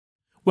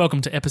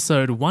Welcome to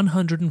episode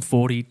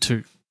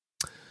 142.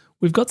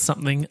 We've got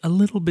something a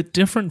little bit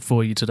different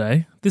for you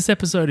today. This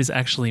episode is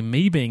actually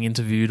me being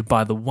interviewed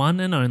by the one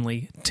and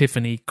only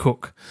Tiffany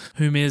Cook,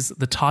 whom is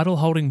the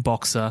title-holding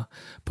boxer,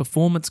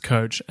 performance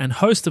coach, and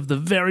host of the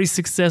very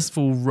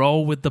successful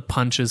Roll with the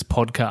Punches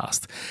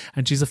podcast.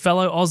 And she's a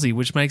fellow Aussie,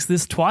 which makes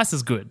this twice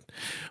as good.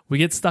 We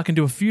get stuck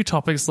into a few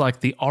topics like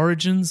the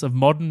origins of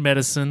modern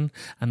medicine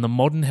and the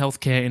modern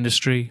healthcare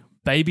industry,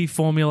 baby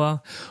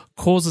formula,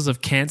 causes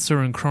of cancer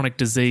and chronic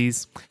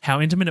disease, how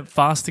intermittent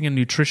fasting and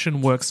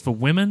nutrition works for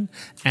women,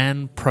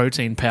 and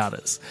protein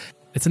powders.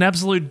 It's an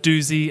absolute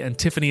doozy, and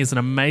Tiffany is an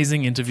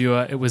amazing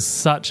interviewer. It was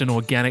such an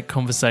organic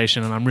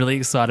conversation, and I'm really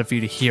excited for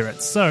you to hear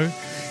it. So,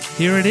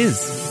 here it is.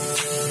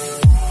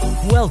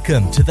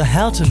 Welcome to the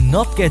How to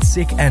Not Get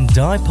Sick and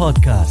Die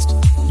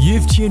podcast.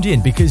 You've tuned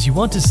in because you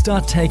want to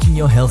start taking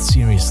your health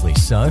seriously,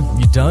 so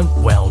you don't,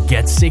 well,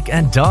 get sick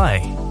and die.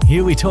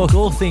 Here we talk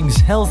all things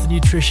health,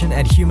 nutrition,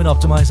 and human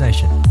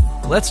optimization.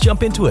 Let's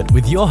jump into it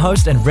with your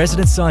host and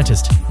resident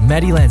scientist,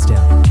 Maddie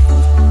Lansdowne.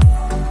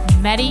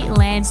 Maddie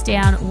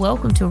Lansdowne,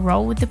 welcome to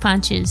Roll with the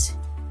Punches.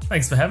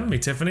 Thanks for having me,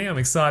 Tiffany. I'm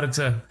excited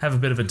to have a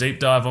bit of a deep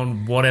dive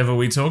on whatever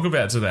we talk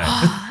about today.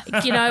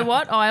 You know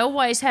what? I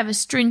always have a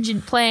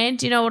stringent plan.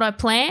 Do you know what I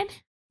plan?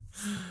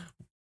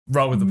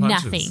 Roll with the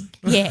punches. Nothing.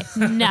 Yeah,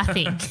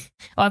 nothing.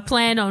 I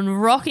plan on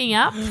rocking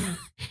up,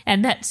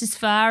 and that's as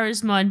far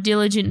as my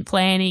diligent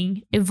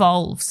planning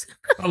evolves.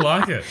 I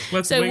like it.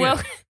 Let's so wing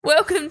it.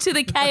 Welcome to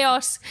the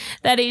chaos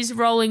that is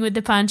Rolling with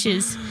the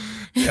Punches.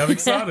 Yeah, I'm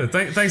excited.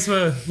 Thanks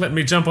for letting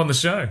me jump on the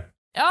show.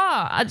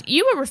 Oh,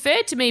 you were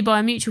referred to me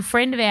by a mutual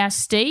friend of ours,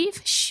 Steve.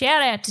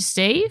 Shout out to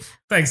Steve.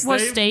 Thanks, Steve.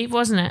 Was Steve,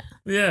 wasn't it?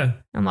 Yeah.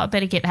 I might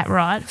better get that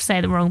right.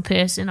 Say the wrong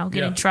person, I'll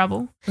get in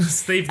trouble.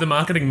 Steve, the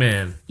marketing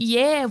man.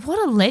 Yeah, what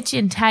a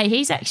legend. Hey,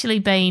 he's actually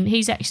been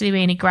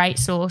a great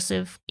source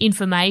of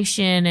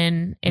information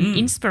and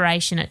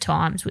inspiration at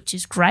times, which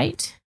is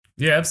great.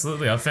 Yeah,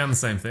 absolutely. I found the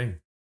same thing.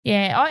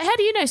 Yeah. How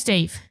do you know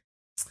Steve?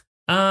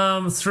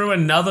 Through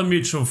another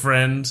mutual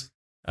friend.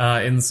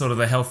 In sort of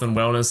the health and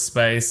wellness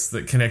space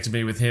that connected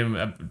me with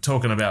him,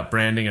 talking about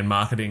branding and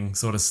marketing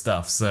sort of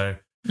stuff. So,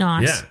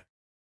 nice. Yeah.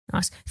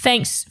 Nice.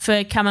 Thanks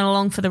for coming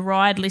along for the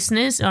ride,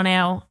 listeners, on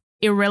our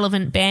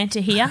irrelevant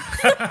banter here.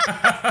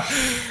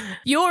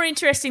 You're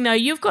interesting, though.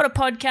 You've got a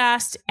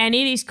podcast, and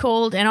it is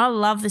called, and I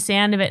love the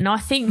sound of it, and I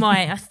think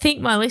my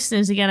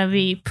listeners are going to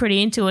be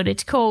pretty into it.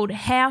 It's called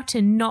How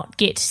to Not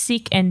Get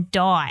Sick and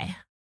Die.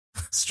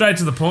 Straight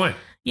to the point.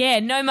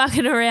 Yeah, no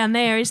mucking around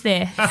there, is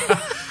there?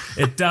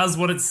 It does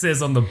what it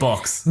says on the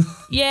box.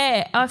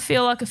 Yeah, I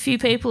feel like a few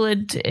people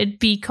would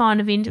be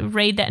kind of into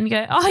read that and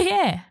go, oh,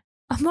 yeah,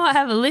 I might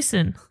have a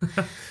listen.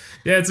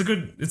 Yeah,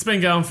 it's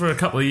been going for a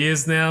couple of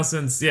years now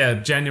since,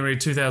 January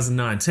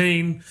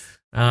 2019.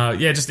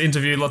 Just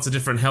interviewed lots of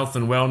different health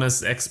and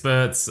wellness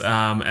experts,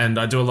 and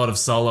I do a lot of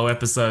solo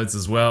episodes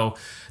as well.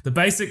 The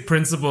basic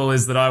principle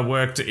is that I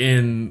worked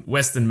in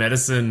Western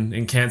medicine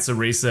in cancer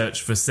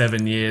research for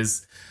 7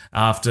 years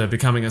after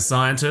becoming a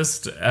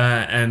scientist,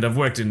 and I've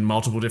worked in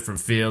multiple different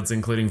fields,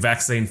 including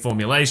vaccine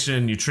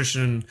formulation,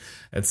 nutrition,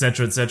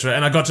 etc., etc.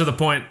 And I got to the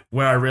point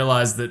where I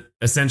realized that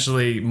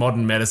essentially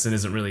modern medicine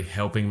isn't really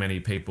helping many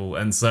people.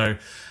 And so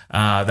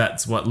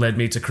that's what led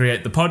me to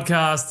create the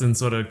podcast and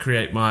sort of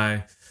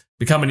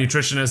become a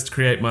nutritionist,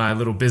 create my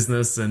little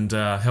business and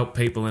help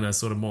people in a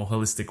sort of more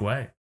holistic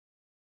way.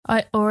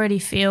 I already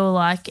feel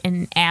like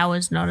an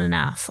hour's not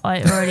enough.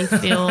 I already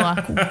feel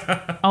like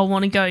I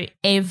want to go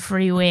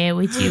everywhere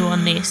with you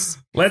on this.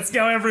 Let's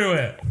go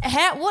everywhere.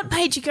 What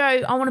made you go,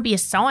 I want to be a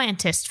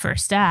scientist for a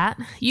start?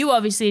 You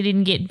obviously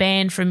didn't get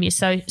banned from your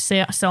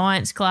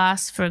science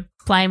class for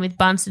playing with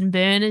Bunsen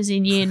burners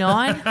in year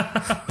 9.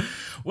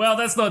 Well,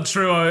 that's not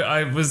true.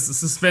 I was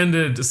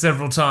suspended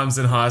several times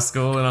in high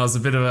school, and I was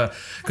a bit of a...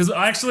 Because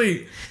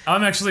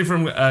I'm actually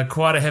from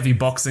quite a heavy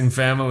boxing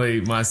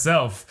family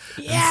myself.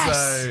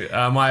 Yes! And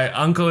so my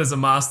uncle is a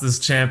Masters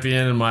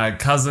champion, and my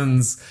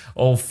cousins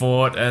all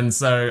fought, and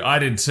so I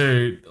did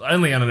too,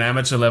 only on an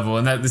amateur level,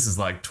 and this is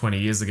like 20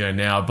 years ago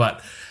now.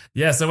 But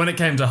yeah, so when it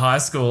came to high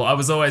school, I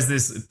was always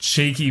this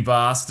cheeky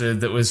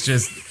bastard that was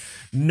just...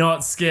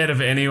 not scared of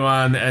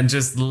anyone and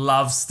just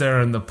love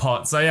stirring the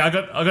pot. So yeah, I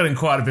got in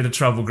quite a bit of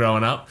trouble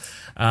growing up.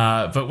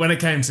 But when it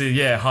came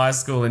to high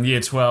school and year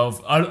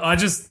 12, I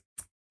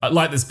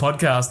like this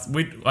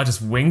podcast. I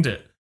just winged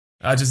it.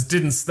 I just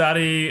didn't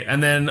study,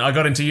 and then I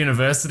got into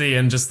university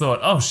and just thought,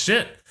 oh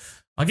shit,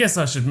 I guess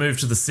I should move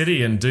to the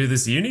city and do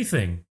this uni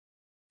thing.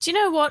 Do you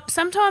know what?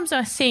 Sometimes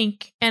I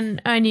think, and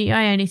I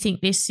only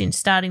think this since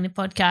starting the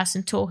podcast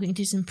and talking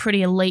to some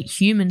pretty elite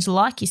humans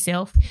like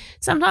yourself,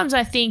 sometimes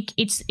I think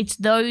it's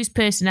those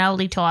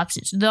personality types,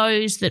 it's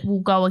those that will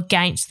go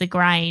against the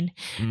grain,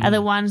 are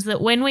the ones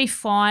that when we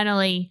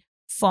finally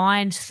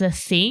find the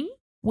thing,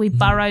 we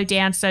burrow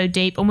down so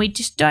deep and we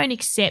just don't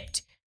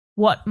accept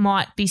what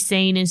might be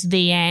seen as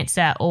the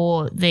answer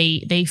or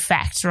the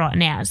facts right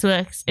now.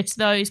 So it's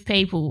those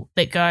people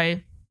that go,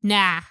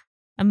 nah,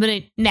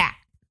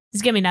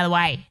 there's going to be another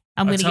way.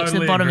 I'm going to get to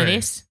the bottom of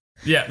this.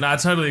 Yeah, no, I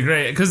totally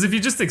agree. Because if you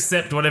just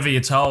accept whatever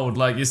you're told,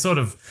 like you sort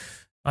of,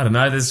 I don't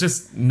know, there's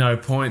just no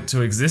point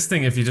to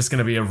existing if you're just going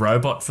to be a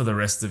robot for the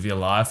rest of your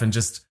life and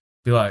just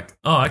be like,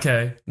 oh,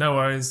 okay, no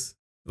worries.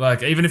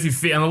 Like, even if you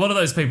feel, and a lot of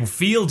those people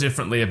feel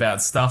differently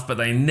about stuff, but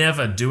they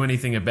never do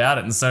anything about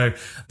it. And so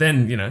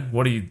then, you know,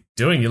 what are you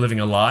doing? You're living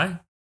a lie?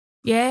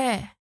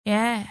 Yeah.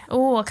 Yeah.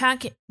 Oh, I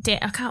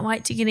can't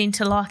wait to get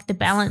into like the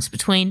balance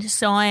between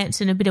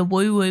science and a bit of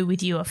woo-woo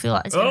with you. I feel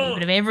like it's going to be a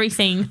bit of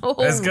everything. Oh.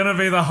 It's going to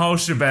be the whole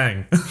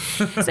shebang.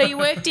 So you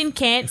worked in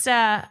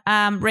cancer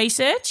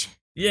research?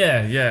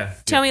 Yeah.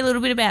 Tell me a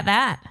little bit about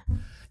that.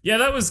 Yeah,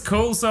 that was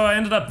cool. So I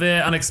ended up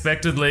there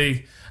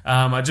unexpectedly.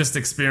 I just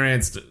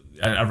experienced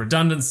a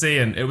redundancy,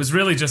 and it was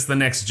really just the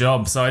next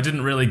job. So I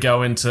didn't really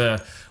go into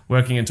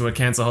working into a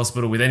cancer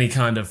hospital with any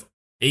kind of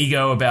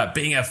ego about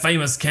being a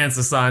famous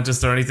cancer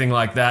scientist or anything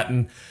like that.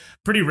 And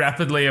pretty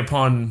rapidly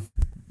upon,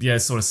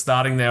 sort of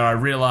starting there, I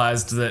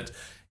realized that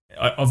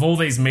of all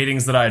these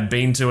meetings that I had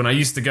been to, and I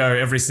used to go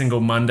every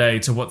single Monday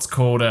to what's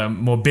called a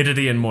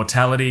morbidity and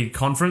mortality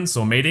conference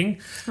or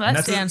meeting. Well,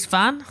 that sounds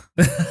fun.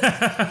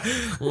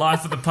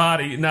 Life of the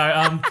party.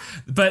 No,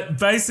 but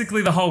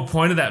basically the whole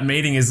point of that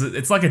meeting is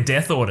it's like a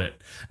death audit.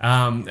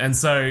 And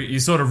so you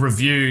sort of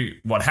review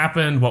what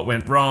happened, what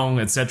went wrong,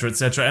 et cetera, et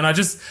cetera. And I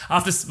just,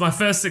 after my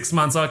first 6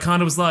 months, I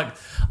kind of was like,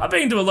 I've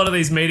been to a lot of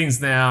these meetings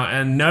now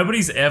and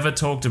nobody's ever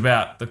talked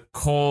about the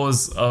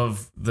cause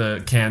of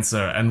the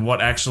cancer and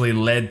what actually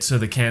led to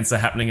the cancer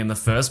happening in the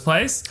first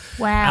place.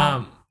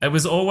 Wow. It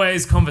was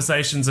always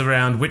conversations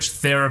around which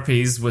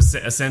therapies were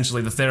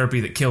essentially the therapy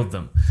that killed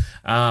them.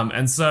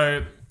 And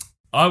so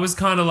I was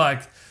kind of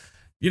like,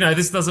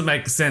 this doesn't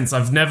make sense.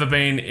 I've never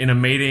been in a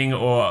meeting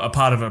or a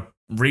part of a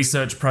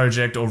research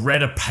project or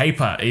read a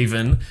paper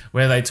even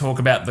where they talk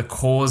about the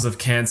cause of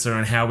cancer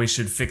and how we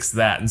should fix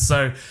that. And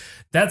so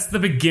that's the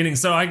beginning.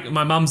 So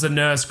my mum's a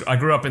nurse. I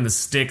grew up in the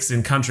sticks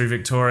in country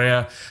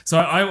Victoria. So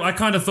I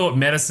kind of thought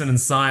medicine and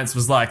science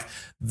was like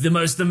the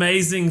most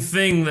amazing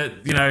thing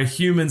that,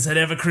 humans had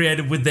ever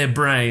created with their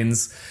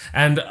brains.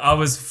 And I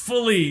was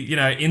fully,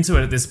 into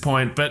it at this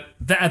point. But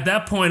at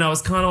that point, I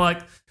was kind of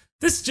like,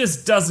 this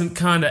just doesn't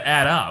kind of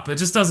add up. It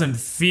just doesn't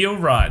feel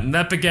right. And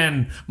that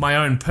began my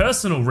own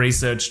personal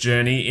research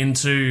journey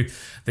into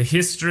the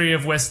history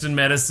of Western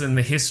medicine,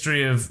 the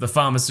history of the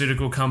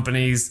pharmaceutical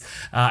companies.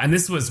 And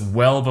this was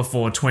well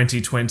before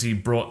 2020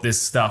 brought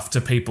this stuff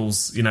to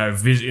people's,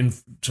 vision,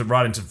 to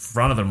right into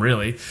front of them,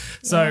 really.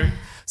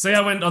 So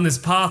I went on this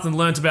path and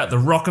learnt about the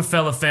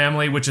Rockefeller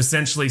family, which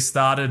essentially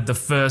started the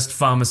first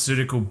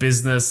pharmaceutical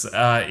business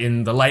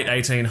in the late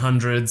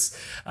 1800s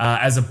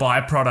as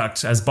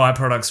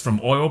byproducts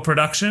from oil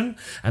production.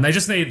 And they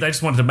just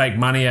wanted to make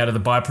money out of the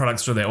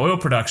byproducts from their oil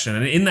production.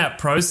 And in that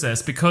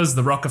process, because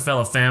the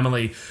Rockefeller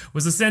family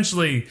was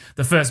essentially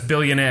the first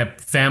billionaire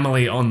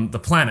family on the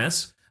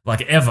planet,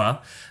 like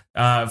ever,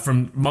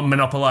 from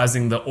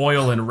monopolizing the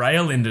oil and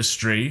rail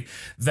industry,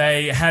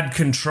 they had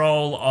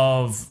control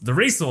of the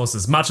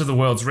resources, much of the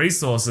world's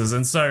resources.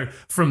 And so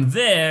from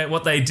there,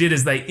 what they did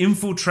is they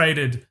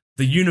infiltrated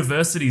the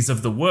universities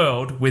of the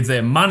world with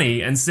their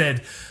money and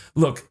said,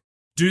 look,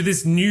 do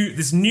this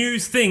new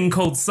thing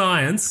called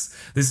science.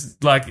 And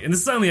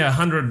this is only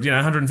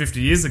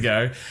 150 years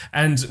ago,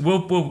 and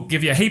we'll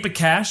give you a heap of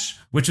cash,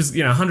 which is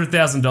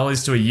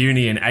 $100,000 to a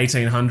uni in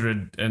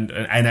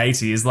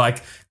 1880 is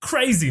like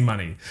crazy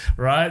money,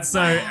 right? So,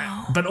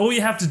 wow. But all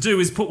you have to do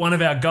is put one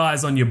of our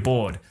guys on your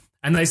board.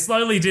 And they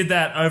slowly did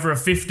that over a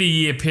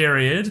 50-year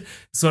period,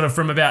 sort of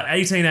from about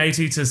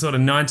 1880 to sort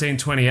of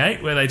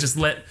 1928, where they just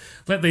let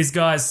these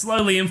guys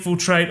slowly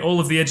infiltrate all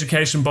of the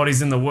education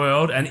bodies in the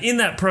world. And in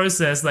that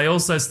process, they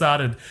also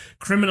started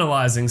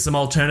criminalizing some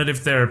alternative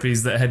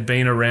therapies that had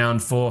been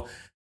around for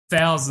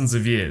thousands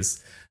of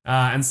years.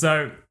 And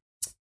so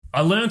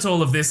I learnt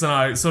all of this, and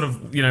I sort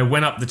of,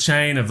 went up the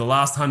chain of the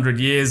last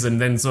 100 years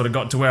and then sort of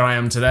got to where I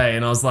am today.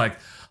 And I was like,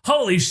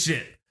 holy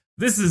shit.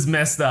 This is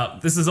messed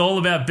up. This is all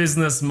about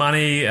business,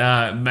 money,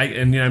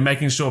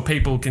 making sure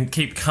people can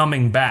keep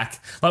coming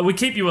back. Like, we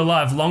keep you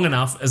alive long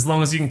enough as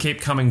long as you can keep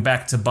coming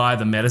back to buy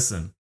the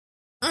medicine.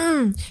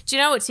 Do you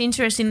know what's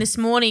interesting this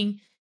morning?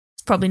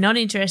 It's probably not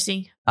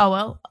interesting. Oh,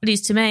 well, it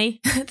is to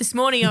me. This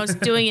morning I was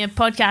doing a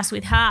podcast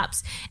with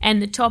Harps,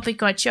 and the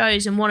topic I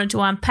chose and wanted to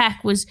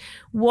unpack was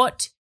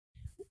what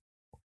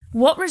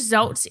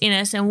results in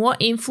us and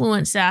what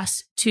influence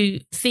us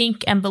to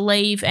think and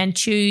believe and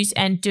choose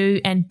and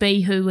do and be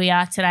who we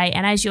are today.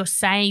 And as you're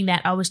saying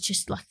that, I was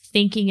just like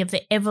thinking of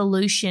the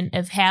evolution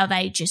of how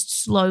they just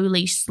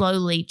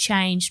slowly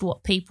changed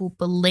what people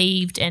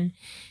believed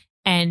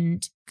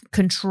and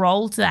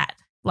controlled that.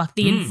 Like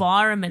the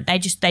environment, they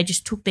just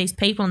took these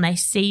people and they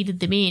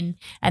seeded them in,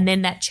 and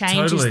then that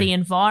changes the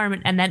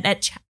environment, and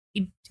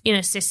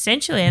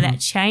essentially that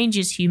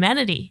changes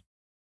humanity.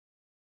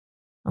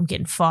 I'm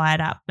getting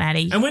fired up,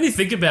 Maddie. And when you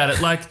think about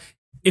it, like,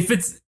 if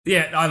it's,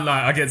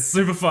 I get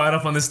super fired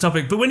up on this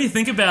topic, but when you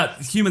think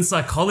about human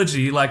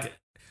psychology, like,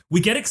 we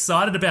get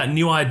excited about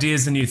new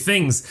ideas and new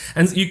things.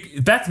 And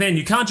back then,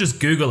 you can't just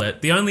Google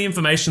it. The only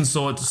information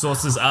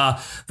sources are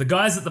the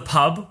guys at the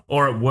pub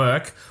or at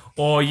work,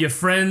 or your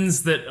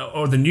friends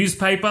or the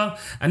newspaper.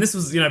 And this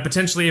was,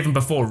 potentially even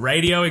before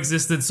radio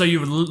existed. So you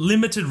were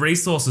limited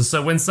resources.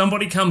 So when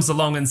somebody comes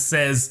along and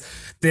says,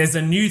 there's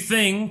a new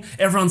thing,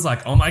 everyone's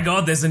like, oh my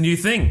God, there's a new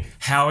thing.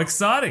 How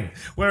exciting.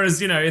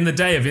 Whereas, in the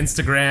day of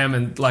Instagram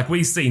and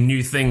we see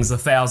new things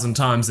 1,000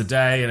 times a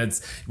day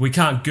and we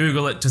can't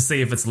Google it to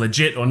see if it's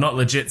legit or not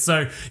legit.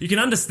 So you can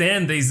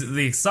understand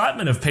the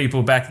excitement of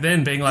people back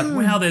then being like,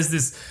 wow, there's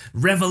this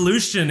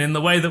revolution in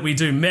the way that we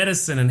do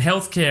medicine and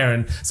healthcare.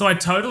 And so I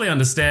totally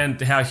understand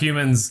how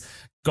humans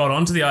got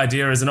onto the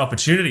idea as an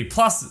opportunity.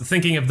 Plus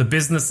thinking of the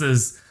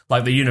businesses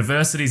like the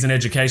universities and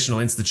educational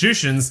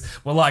institutions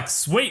were like,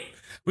 sweet,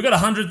 we got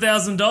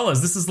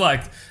 $100,000. This is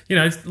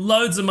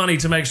loads of money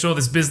to make sure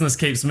this business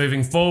keeps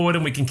moving forward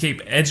and we can keep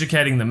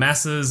educating the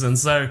masses. And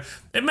so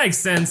it makes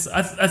sense.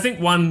 I think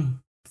one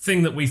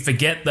thing that we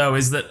forget, though,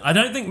 is that I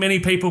don't think many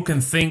people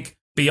can think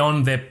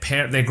beyond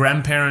their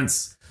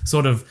grandparents'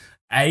 sort of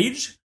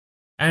age.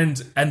 And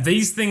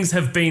these things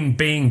have been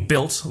being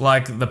built,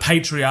 like the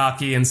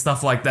patriarchy and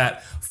stuff like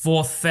that,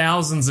 for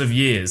thousands of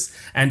years.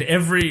 And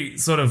every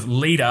sort of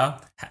leader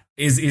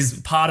is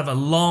part of a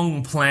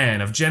long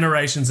plan of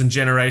generations and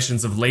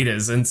generations of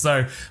leaders. And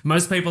so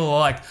most people are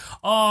like,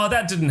 oh,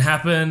 that didn't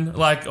happen.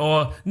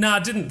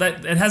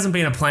 It hasn't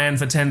been a plan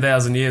for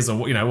 10,000 years or,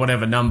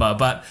 whatever number.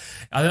 But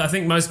I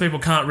think most people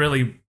can't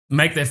really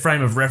make their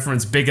frame of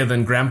reference bigger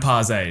than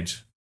grandpa's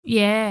age.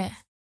 Yeah.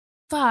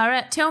 Far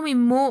out. Tell me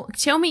more.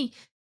 Tell me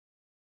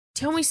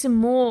some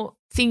more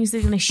things that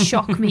are going to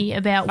shock me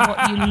about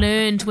what you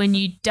learned when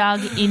you dug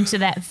into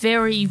that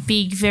very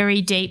big,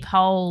 very deep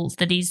hole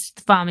that is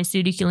the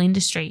pharmaceutical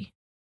industry.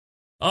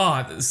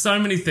 Oh, so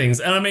many things.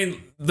 And I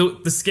mean,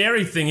 the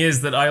scary thing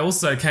is that I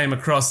also came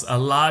across a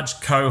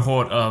large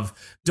cohort of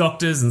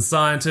doctors and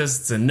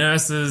scientists and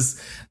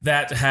nurses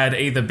that had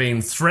either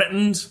been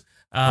threatened,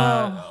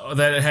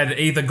 that had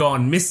either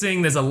gone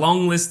missing. There's a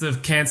long list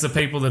of cancer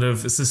people that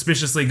have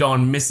suspiciously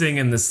gone missing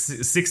in the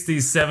 60s,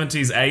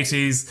 70s,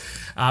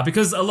 80s,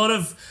 because a lot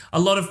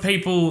of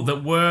people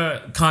that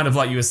were kind of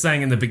like you were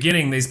saying in the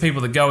beginning, these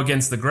people that go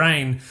against the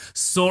grain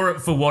saw it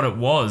for what it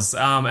was.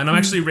 And I'm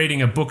actually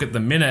reading a book at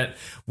the minute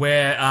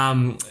where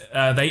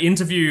they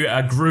interview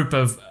a group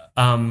of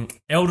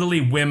elderly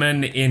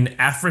women in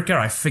Africa.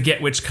 I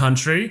forget which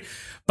country.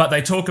 But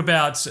they talk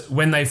about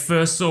when they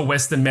first saw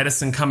Western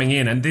medicine coming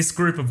in, and this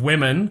group of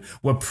women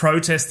were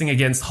protesting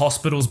against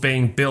hospitals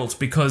being built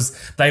because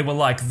they were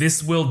like,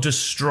 this will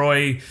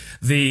destroy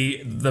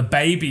the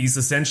babies,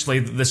 essentially,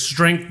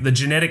 the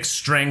genetic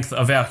strength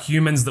of our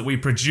humans that we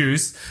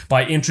produce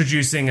by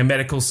introducing a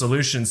medical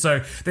solution.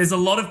 So there's a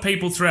lot of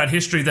people throughout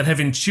history that have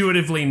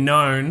intuitively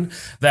known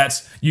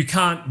that you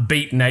can't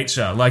beat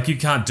nature, you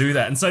can't do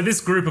that. And so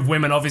this group of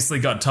women obviously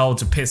got told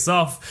to piss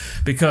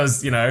off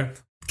because,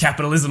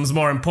 capitalism's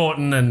more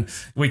important and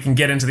we can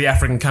get into the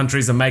African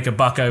countries and make a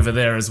buck over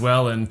there as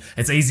well. And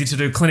it's easy to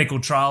do clinical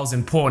trials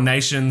in poor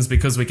nations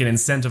because we can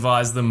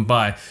incentivize them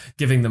by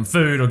giving them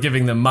food or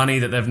giving them money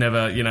that they've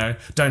never,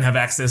 don't have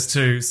access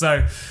to.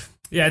 So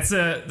yeah,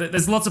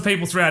 there's lots of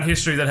people throughout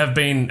history that have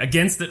been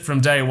against it from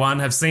day one,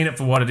 have seen it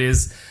for what it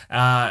is.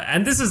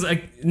 And this is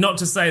not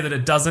to say that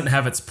it doesn't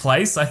have its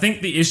place. I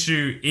think the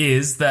issue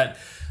is that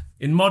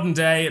in modern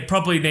day, it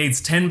probably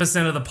needs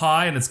 10% of the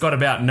pie, and it's got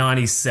about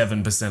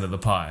 97% of the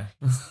pie.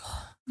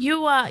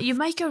 You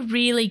make a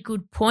really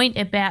good point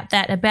about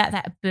that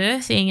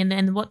birthing and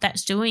then what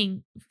that's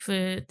doing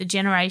for the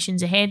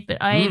generations ahead. But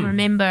I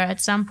remember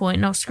at some point,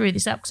 and I'll screw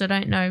this up because I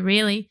don't know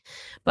really,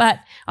 but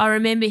I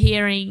remember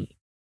hearing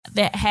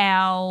that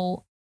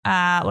how what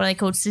are they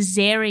called,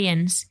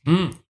 cesareans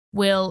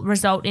will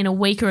result in a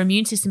weaker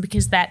immune system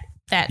because that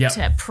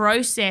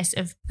process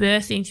of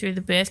birthing through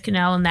the birth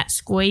canal and that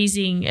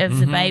squeezing of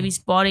the baby's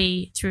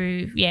body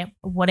through,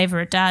 whatever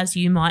it does,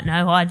 you might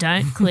know, I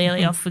don't.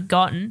 Clearly I've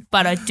forgotten,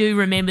 but I do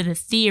remember the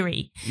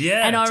theory.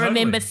 Yeah, and I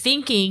remember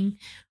thinking,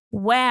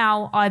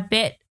 wow, I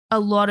bet a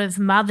lot of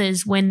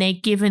mothers, when they're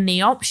given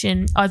the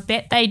option, I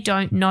bet they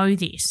don't know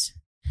this.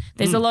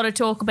 There's a lot of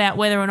talk about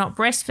whether or not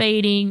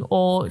breastfeeding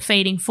or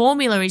feeding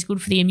formula is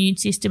good for the immune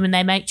system, and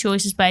they make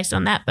choices based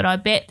on that, but I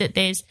bet that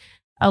there's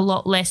a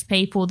lot less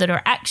people that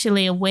are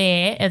actually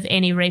aware of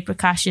any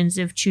repercussions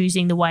of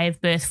choosing the way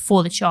of birth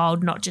for the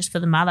child, not just for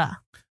the mother.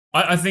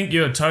 I think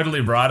you're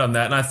totally right on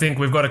that. And I think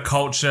we've got a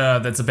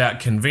culture that's about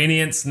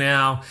convenience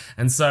now.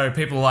 And so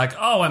people are like,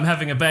 oh, I'm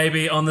having a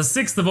baby on the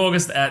 6th of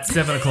August at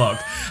 7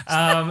 o'clock.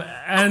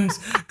 And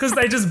because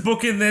they just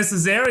book in their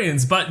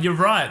cesareans. But you're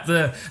right.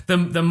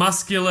 The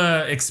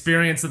muscular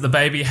experience that the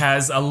baby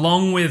has,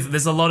 along with,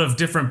 there's a lot of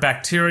different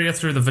bacteria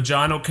through the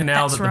vaginal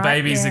canal the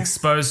baby's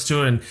exposed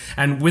to.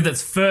 And with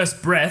its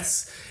first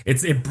breaths,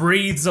 it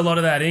breathes a lot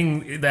of that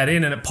in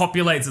and it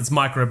populates its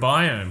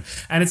microbiome.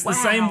 And it's the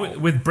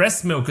same with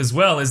breast milk as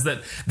well, is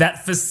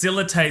that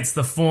facilitates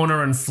the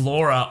fauna and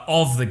flora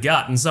of the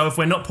gut. And so if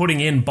we're not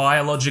putting in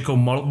biological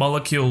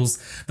molecules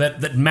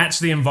that match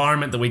the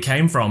environment that we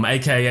came from,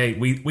 aka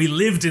we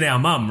lived in our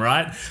mum,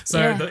 right?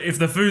 So if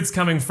the food's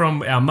coming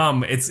from our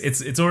mum,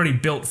 it's already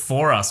built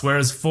for us,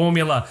 whereas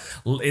formula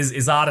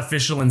is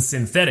artificial and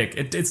synthetic.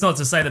 It's not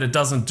to say that it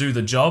doesn't do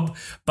the job,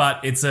 but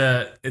it's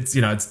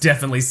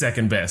definitely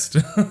second best.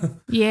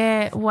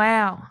 Yeah,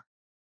 wow.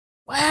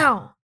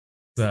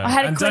 So, I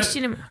had a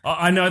question.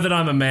 I know that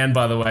I'm a man,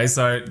 by the way,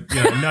 so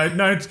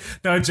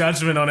no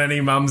judgment on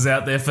any mums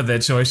out there for their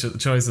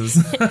choices.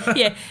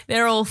 Yeah,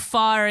 they're all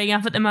firing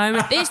up at the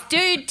moment. This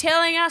dude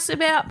telling us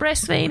about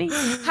breastfeeding.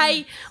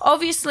 Hey,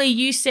 obviously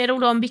you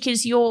settled on,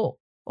 because or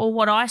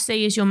what I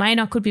see as your main,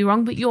 I could be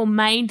wrong, but your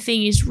main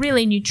thing is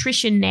really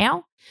nutrition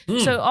now.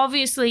 So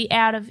obviously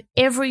out of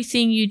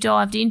everything you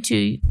dived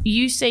into,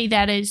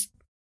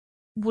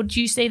 would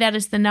you see that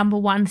as the number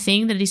one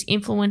thing that is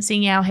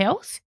influencing our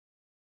health?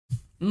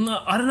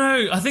 No, I don't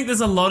know. I think there's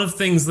a lot of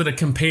things that are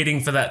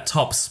competing for that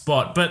top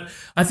spot, but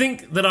I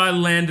think that I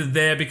landed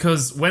there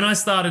because when I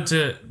started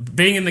to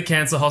being in the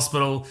cancer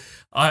hospital,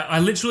 I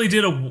literally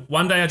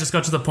one day I just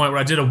got to the point where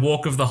I did a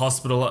walk of the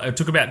hospital. It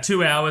took about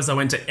 2 hours. I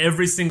went to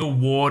every single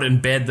ward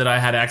and bed that I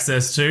had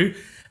access to,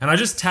 and I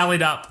just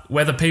tallied up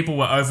whether people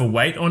were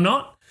overweight or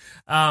not.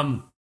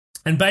 And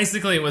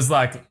basically it was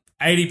like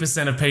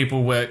 80% of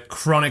people were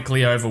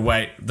chronically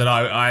overweight that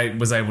I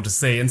was able to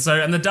see. And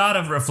the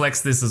data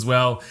reflects this as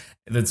well.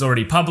 That's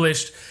already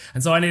published,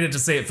 and so I needed to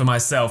see it for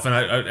myself,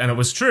 and it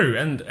was true,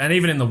 and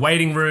even in the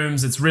waiting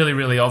rooms, it's really,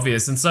 really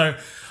obvious. And so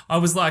I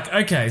was like,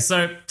 okay,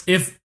 so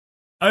if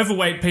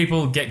overweight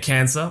people get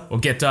cancer or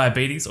get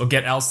diabetes or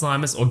get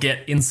Alzheimer's or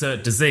get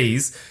insert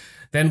disease,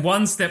 then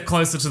one step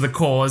closer to the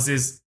cause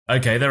is,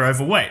 okay, they're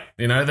overweight,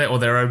 or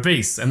they're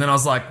obese. And then I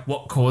was like,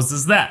 what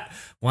causes that?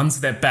 One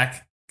step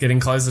back, getting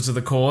closer to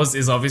the cause,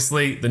 is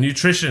obviously the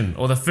nutrition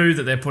or the food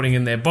that they're putting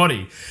in their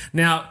body.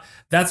 Now,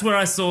 that's where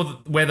I saw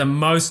where the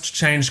most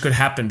change could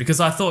happen, because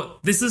I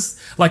thought this is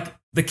like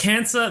the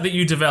cancer that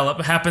you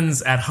develop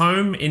happens at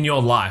home in your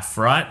life,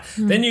 right?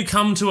 Then you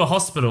come to a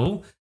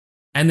hospital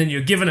and then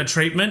you're given a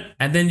treatment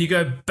and then you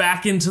go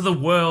back into the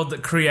world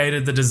that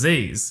created the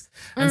disease.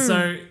 And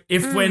so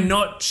if we're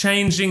not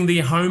changing the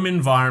home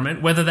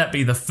environment, whether that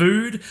be the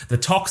food, the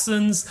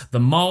toxins, the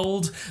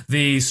mold,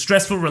 the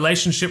stressful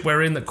relationship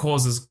we're in that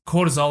causes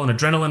cortisol and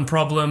adrenaline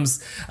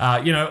problems,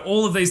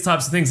 all of these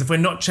types of things, if we're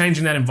not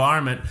changing that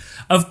environment,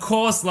 of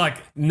course,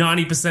 like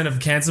 90% of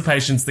cancer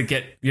patients that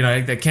get,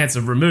 their cancer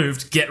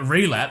removed get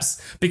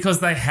relapse because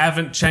they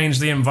haven't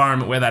changed the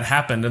environment where that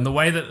happened. And the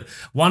way that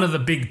one of the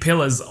big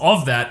pillars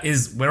of that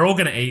is we're all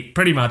going to eat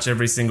pretty much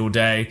every single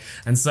day.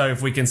 And so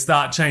if we can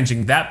start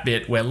changing that bit,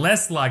 we're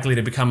less likely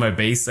to become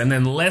obese and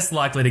then less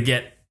likely to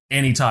get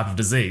any type of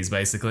disease,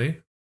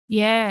 basically.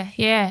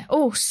 Yeah.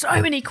 Oh,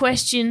 so many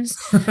questions.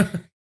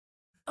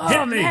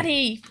 Oh,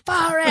 Maddie,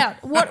 far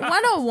out. One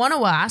I want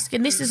to ask,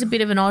 and this is a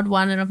bit of an odd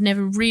one, and I've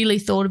never really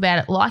thought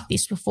about it like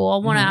this before. I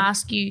want to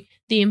ask you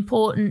the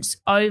importance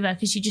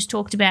because you just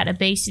talked about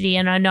obesity,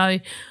 and I know,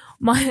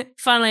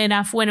 funnily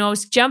enough, when I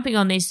was jumping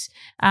on this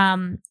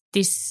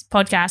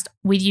podcast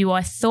with you,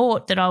 I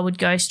thought that I would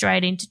go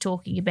straight into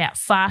talking about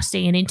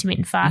fasting and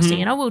intermittent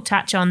fasting, and I will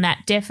touch on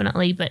that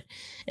definitely, but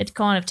it's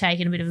kind of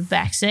taken a bit of a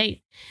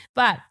backseat.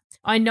 But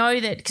I know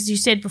that, because you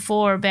said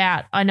before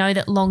I know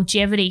that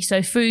longevity,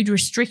 so food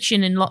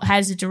restriction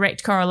has a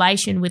direct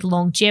correlation with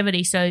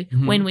longevity. So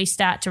when we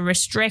start to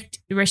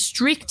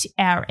restrict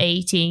our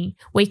eating,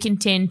 we can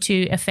tend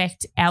to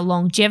affect our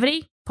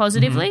longevity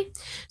positively.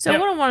 So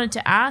what I wanted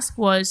to ask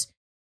was,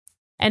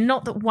 and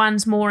not that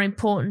one's more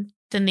important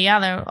than the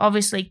other,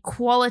 obviously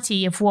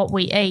quality of what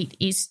we eat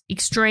is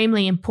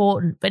extremely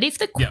important. But if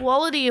the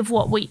quality of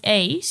what we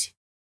eat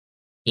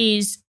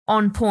is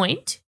on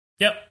point,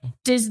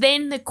 does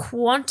then the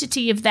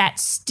quantity of that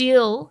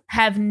still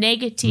have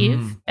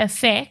negative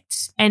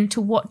effects, and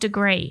to what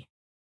degree?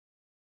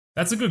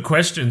 That's a good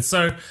question.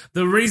 So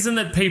the reason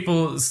that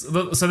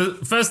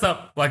first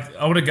up,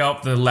 I want to go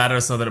up the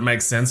ladder so that it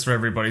makes sense for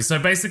everybody. So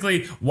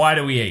basically, why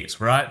do we eat,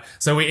 right?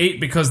 So we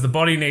eat because the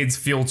body needs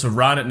fuel to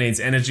run. It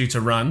needs energy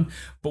to run.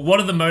 But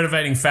what are the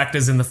motivating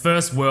factors in the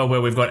first world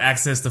where we've got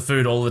access to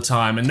food all the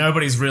time and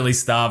nobody's really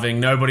starving,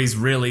 nobody's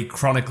really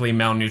chronically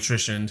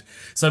malnutritioned?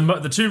 So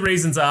the two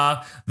reasons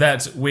are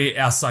that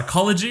our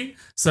psychology,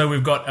 so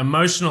we've got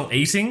emotional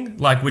eating,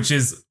 which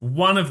is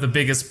one of the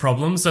biggest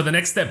problems. So the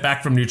next step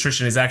back from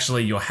nutrition is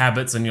actually your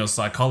habits and your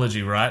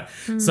psychology, right?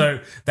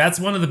 So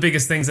that's one of the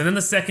biggest things. And then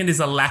the second is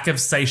a lack of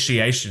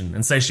satiation.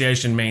 And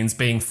satiation means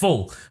being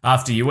full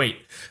after you eat.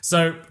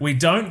 So we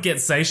don't get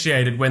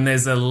satiated when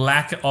there's a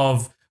lack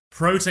of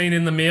protein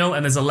in the meal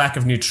and there's a lack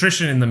of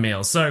nutrition in the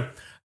meal. So,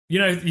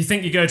 you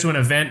think you go to an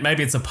event,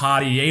 maybe it's a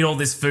party, you eat all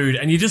this food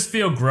and you just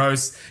feel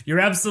gross, you're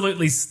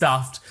absolutely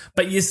stuffed,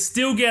 but you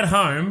still get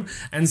home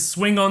and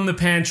swing on the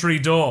pantry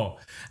door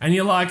and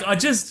you're like, I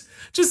just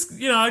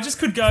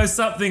could go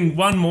something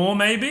one more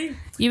maybe.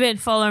 You been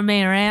following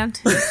me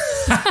around.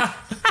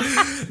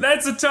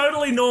 That's a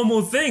totally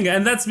normal thing.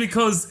 And that's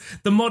because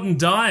the modern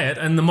diet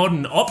and the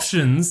modern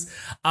options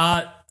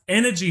are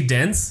energy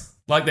dense.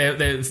 Like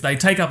they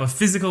take up a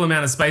physical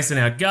amount of space in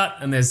our gut,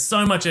 and there's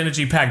so much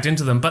energy packed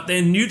into them, but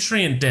they're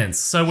nutrient dense.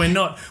 So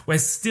we're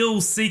still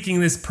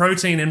seeking this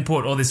protein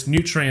input or this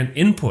nutrient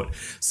input.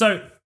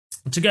 So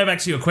to go back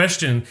to your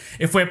question,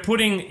 if we're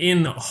putting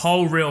in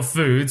whole real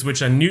foods,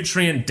 which are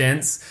nutrient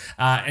dense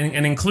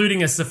and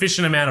including a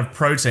sufficient amount of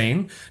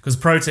protein, because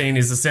protein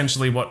is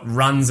essentially what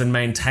runs and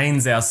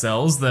maintains our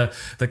cells, the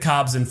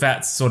carbs and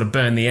fats sort of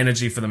burn the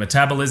energy for the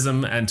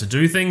metabolism and to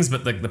do things,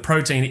 but the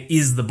protein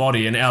is the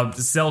body, and our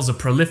cells are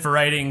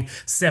proliferating,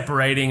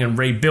 separating and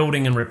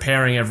rebuilding and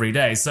repairing every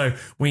day. So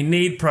we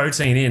need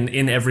protein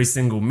in every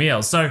single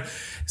meal. So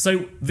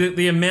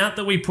the amount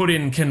that we put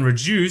in can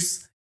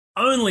reduce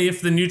only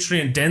if the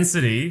nutrient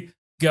density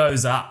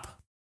goes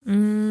up.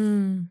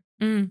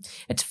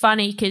 It's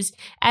funny because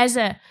as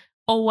a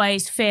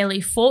always fairly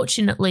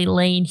fortunately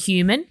lean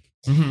human,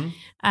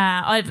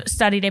 I've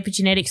studied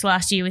epigenetics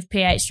last year with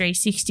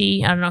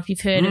PH360. I don't know if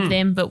you've heard of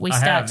them, but we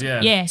start.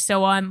 Yeah,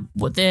 so I'm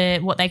what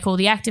they call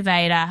the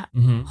activator,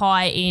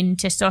 high in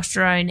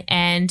testosterone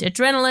and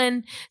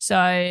adrenaline.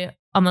 So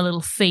I'm a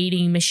little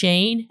feeding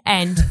machine,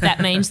 and that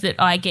means that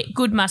I get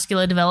good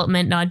muscular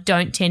development and I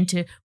don't tend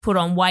to put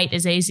on weight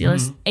as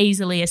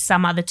easily as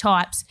some other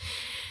types.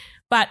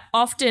 But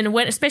often,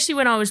 especially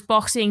when I was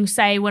boxing,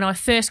 say when I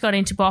first got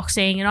into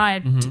boxing, and I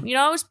had,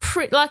 I was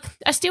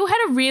I still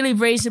had a really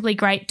reasonably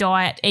great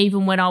diet,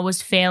 even when I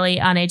was fairly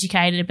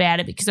uneducated about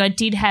it, because I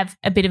did have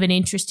a bit of an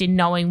interest in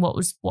knowing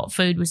what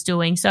food was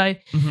doing. So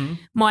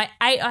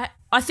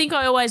I think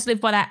I always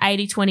live by that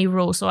 80-20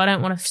 rule, so I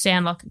don't want to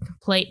sound like a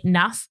complete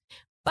nuff.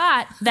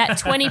 But that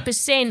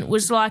 20%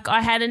 was like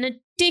I had an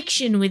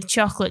addiction with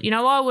chocolate.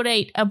 I would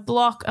eat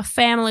a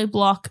family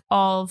block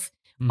of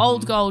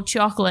Old Gold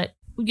chocolate.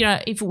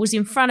 If it was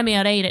in front of me,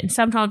 I'd eat it, and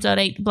sometimes I'd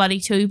eat bloody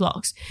 2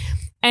 blocks.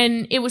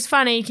 And it was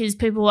funny because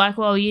people were like,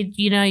 well,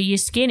 you're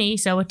skinny,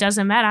 so it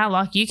doesn't matter.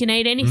 Like, you can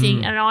eat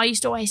anything. And I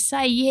used to always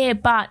say, yeah,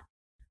 but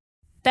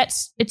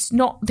it's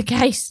not the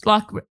case.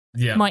 Like,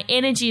 my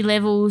energy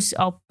levels,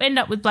 I'll end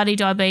up with bloody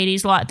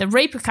diabetes. Like, the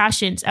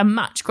repercussions are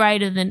much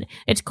greater than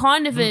 – it's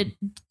kind of a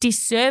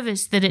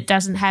disservice that it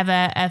doesn't have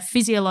a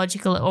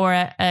physiological or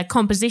a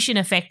composition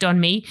effect on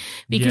me,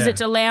 because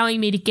it's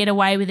allowing me to get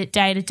away with it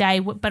day to day.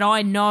 But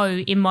I know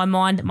in my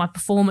mind that my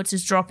performance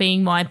is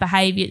dropping, my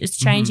behaviour, it's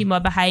changing my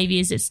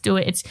behaviours, it's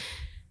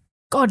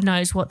God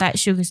knows what that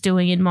sugar's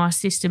doing in my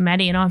system,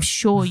 Maddie, and I'm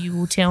sure you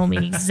will tell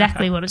me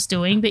exactly what it's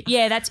doing. But,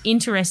 yeah, that's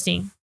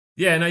interesting.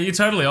 Yeah, no, you're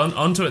totally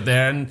onto it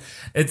there. And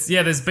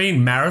there's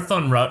been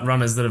marathon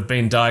runners that have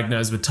been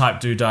diagnosed with type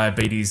 2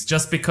 diabetes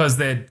just because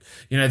they're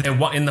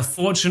in the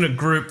fortunate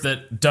group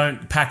that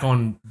don't pack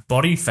on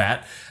body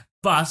fat,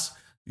 but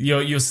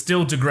you're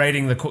still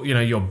degrading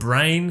your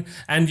brain,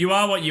 and you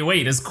are what you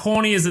eat. As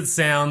corny as it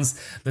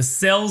sounds, the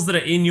cells that are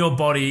in your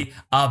body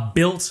are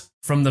built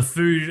from the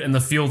food and the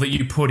fuel that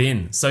you put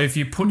in. So if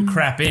you put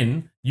crap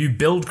in, you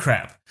build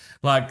crap.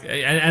 Like,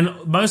 and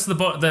most of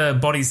the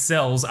body's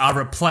cells are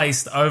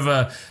replaced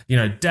over,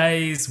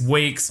 days,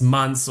 weeks,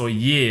 months, or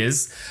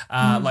years.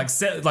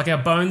 Like our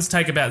bones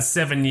take about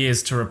 7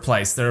 years to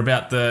replace. They're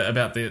about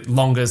the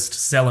longest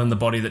cell in the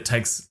body that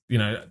takes,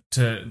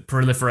 to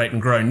proliferate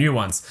and grow new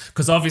ones.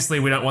 Because obviously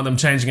we don't want them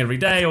changing every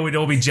day, or we'd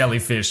all be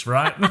jellyfish,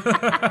 right?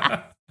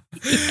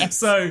 Yes.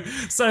 So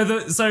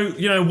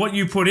what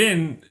you put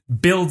in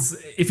builds.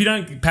 If you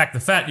don't pack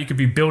the fat, you could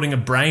be building a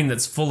brain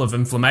that's full of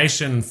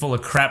inflammation and full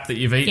of crap that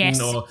you've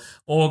eaten, or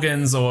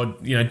organs, or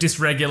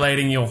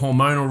dysregulating your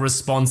hormonal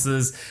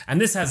responses.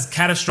 And this has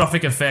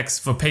catastrophic effects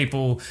for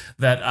people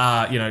that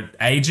are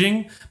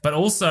aging, but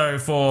also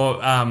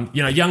for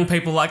young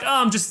people. Like,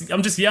 I'm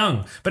just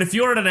young. But if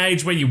you're at an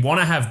age where you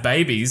want to have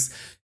babies,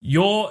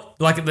 you're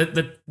like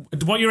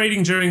what you're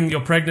eating during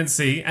your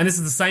pregnancy, and this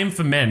is the same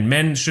for men.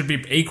 Men should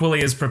be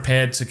equally as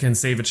prepared to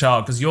conceive a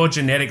child, because your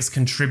genetics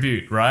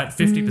contribute, right?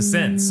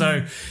 50%.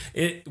 So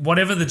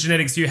whatever the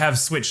genetics you have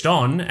switched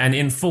on and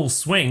in full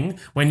swing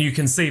when you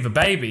conceive a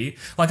baby,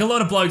 like a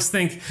lot of blokes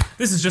think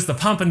this is just a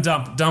pump and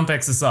dump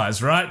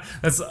exercise, right?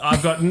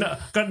 I've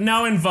got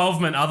no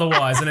involvement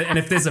otherwise, and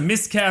if there's a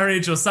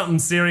miscarriage or something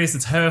serious,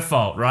 it's her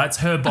fault, right? It's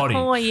her body.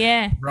 Oh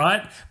yeah.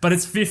 Right? But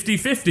it's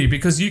 50-50,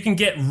 because you can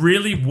get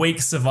really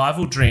weak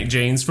survival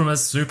genes from a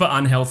super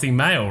unhealthy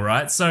male,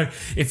 right? So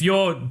if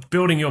you're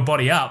building your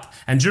body up,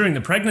 and during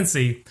the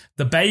pregnancy,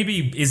 the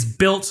baby is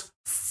built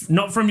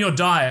not from your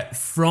diet,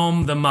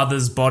 from the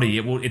mother's body.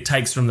 It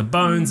takes from the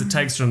bones, it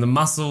takes from the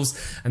muscles,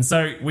 and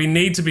so we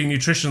need to be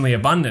nutritionally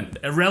abundant,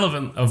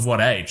 irrelevant of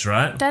what age,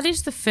 right? That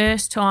is the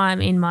first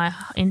time in my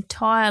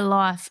entire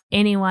life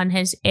anyone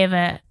has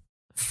ever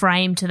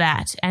framed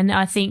that, and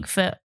I think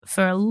for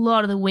a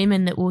lot of the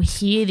women that will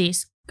hear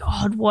this,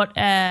 God, what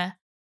a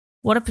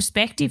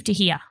perspective to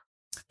hear.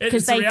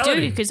 Because they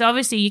do, because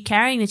obviously you're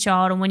carrying the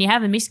child, and when you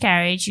have a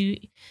miscarriage,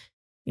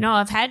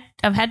 I've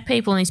had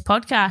people in this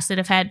podcast that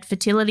have had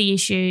fertility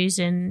issues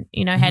and,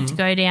 had to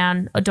go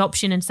down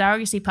adoption and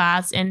surrogacy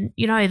paths, and,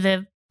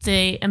 the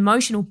the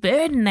emotional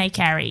burden they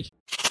carry.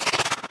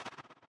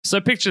 So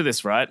picture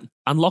this, right?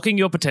 Unlocking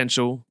your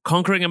potential,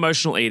 conquering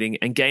emotional eating,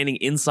 and gaining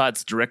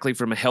insights directly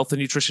from a health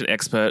and nutrition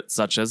expert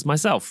such as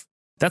myself.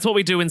 That's what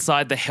we do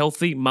inside the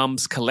Healthy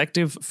Mums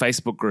Collective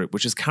Facebook group,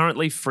 which is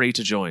currently free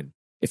to join.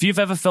 If you've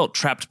ever felt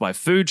trapped by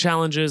food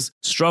challenges,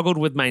 struggled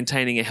with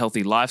maintaining a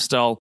healthy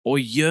lifestyle, or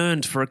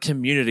yearned for a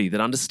community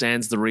that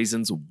understands the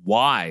reasons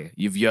why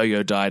you've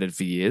yo-yo dieted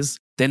for years,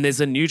 then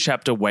there's a new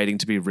chapter waiting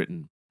to be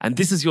written. And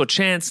this is your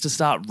chance to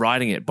start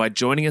writing it by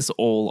joining us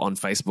all on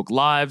Facebook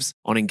Lives,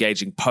 on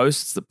engaging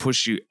posts that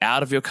push you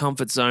out of your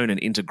comfort zone and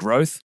into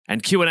growth,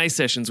 and Q&A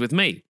sessions with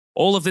me.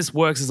 All of this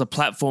works as a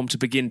platform to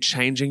begin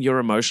changing your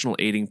emotional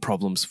eating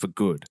problems for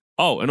good.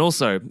 Oh, and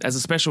also, as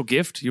a special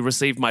gift, you'll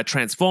receive my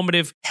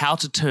transformative How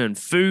to Turn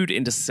Food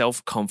into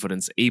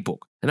Self-Confidence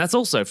ebook. And that's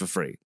also for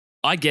free.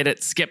 I get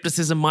it,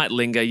 skepticism might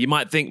linger. You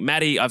might think,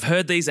 Maddie, I've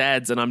heard these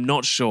ads and I'm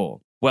not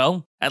sure.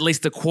 Well, at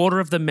least a quarter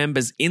of the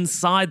members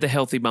inside the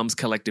Healthy Mums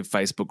Collective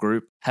Facebook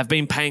group have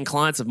been paying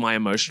clients of my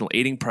emotional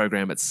eating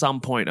program at some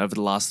point over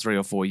the last 3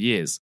 or 4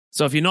 years.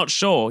 So if you're not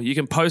sure, you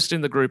can post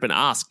in the group and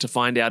ask to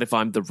find out if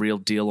I'm the real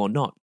deal or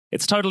not.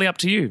 It's totally up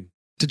to you.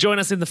 To join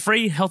us in the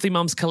free Healthy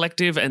Mums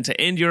Collective and to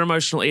end your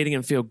emotional eating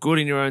and feel good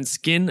in your own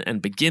skin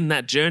and begin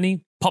that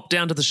journey, pop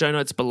down to the show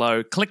notes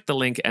below, click the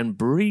link and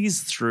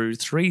breeze through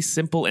 3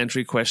 simple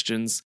entry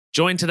questions.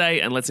 Join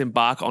today and let's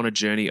embark on a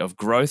journey of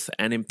growth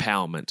and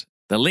empowerment.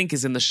 The link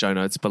is in the show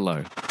notes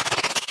below.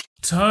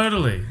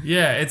 Totally.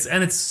 Yeah,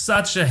 it's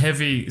such a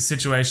heavy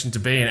situation to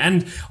be in.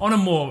 And on a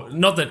more,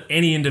 not that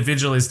any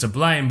individual is to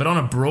blame, but on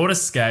a broader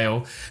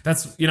scale,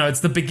 that's, it's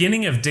the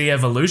beginning of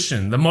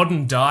de-evolution. The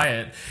modern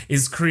diet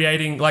is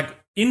creating,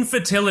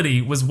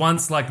 infertility was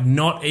once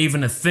not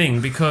even a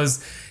thing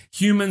because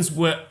humans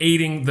were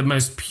eating the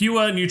most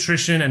pure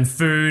nutrition and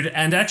food,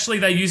 and actually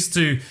they used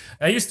to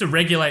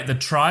regulate the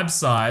tribe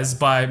size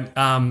by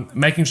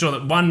making sure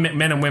that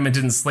men and women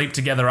didn't sleep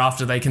together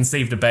after they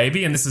conceived a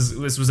baby, and this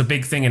was a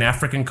big thing in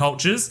African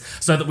cultures,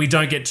 so that we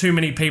don't get too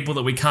many people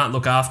that we can't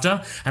look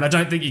after. And I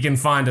don't think you can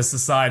find a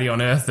society on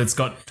earth that's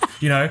got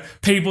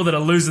people that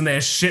are losing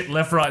their shit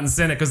left, right, and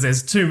center because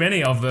there's too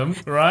many of them,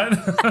 right?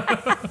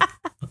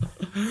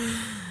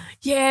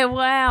 Yeah,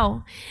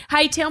 wow.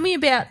 Hey, tell me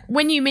about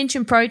when you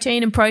mentioned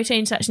protein and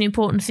protein such an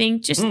important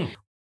thing.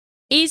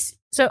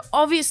 So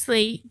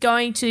obviously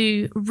going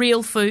to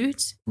real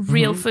foods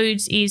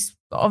is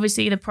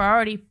obviously the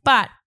priority,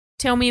 but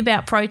tell me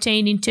about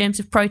protein in terms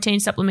of protein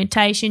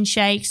supplementation,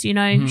 shakes,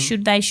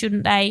 should they,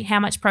 shouldn't they, how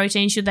much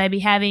protein should they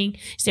be having?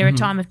 Is there a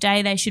time of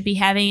day they should be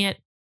having it?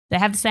 They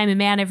have the same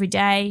amount every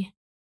day?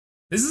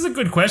 This is a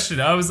good question.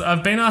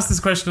 I've been asked this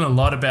question a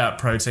lot about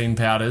protein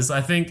powders.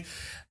 I think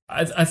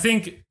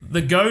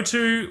the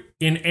go-to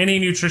in any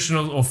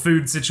nutritional or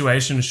food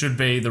situation should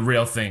be the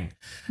real thing.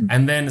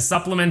 And then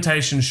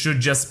supplementation should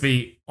just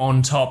be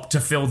on top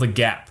to fill the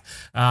gap.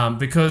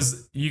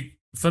 Because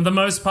for the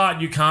most part,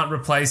 you can't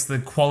replace the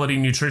quality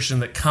nutrition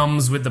that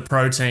comes with the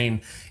protein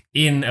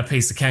in a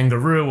piece of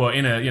kangaroo or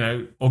in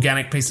a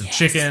organic piece of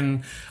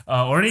chicken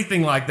or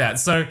anything like that.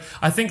 So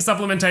I think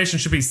supplementation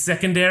should be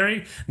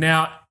secondary.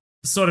 Now,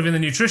 sort of in the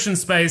nutrition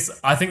space,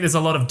 I think there's a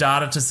lot of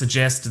data to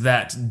suggest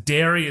that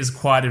dairy is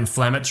quite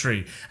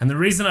inflammatory. And the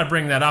reason I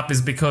bring that up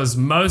is because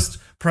most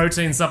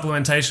protein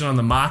supplementation on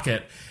the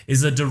market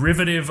is a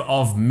derivative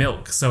of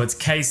milk. So it's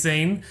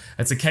casein.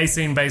 It's a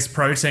casein-based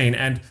protein.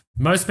 And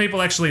most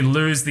people actually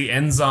lose the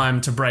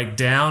enzyme to break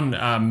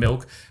down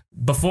milk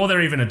before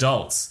they're even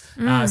adults.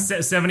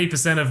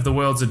 70% of the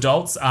world's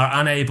adults are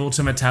unable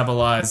to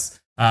metabolize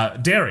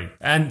dairy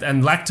and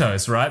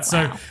lactose, right?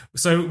 Wow.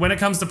 So when it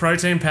comes to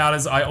protein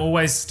powders, I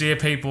always steer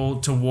people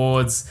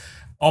towards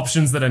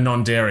options that are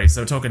non-dairy.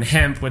 So we're talking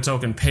hemp, we're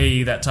talking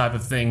pea, that type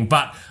of thing.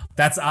 But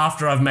that's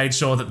after I've made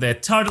sure that they're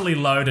totally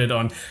loaded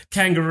on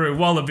kangaroo,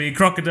 wallaby,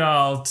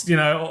 crocodile,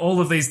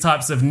 all of these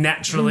types of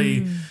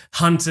naturally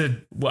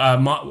hunted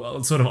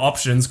sort of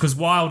options, because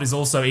wild is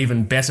also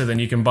even better than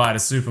you can buy at a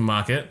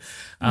supermarket.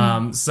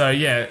 I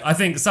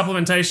think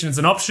supplementation is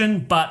an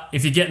option, but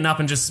if you're getting up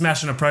and just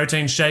smashing a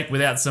protein shake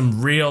without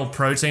some real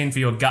protein for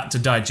your gut to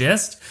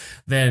digest,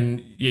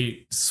 then you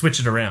switch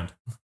it around.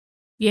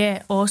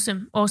 Yeah,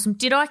 awesome.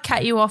 Did I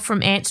cut you off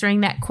from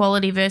answering that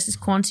quality versus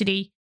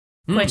quantity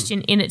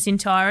question in its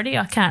entirety?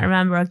 I can't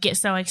remember. I get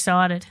so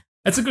excited.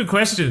 That's a good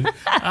question.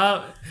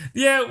 I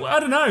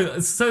don't know.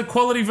 So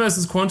quality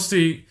versus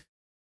quantity,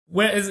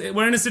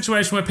 we're in a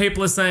situation where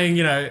people are saying,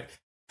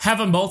 have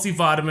a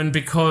multivitamin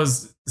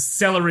because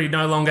celery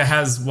no longer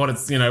has what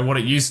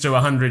it used to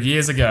 100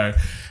 years ago.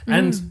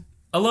 And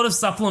a lot of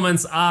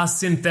supplements are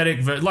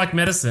synthetic, like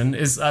medicine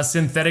is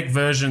synthetic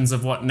versions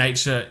of what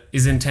nature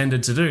is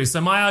intended to do.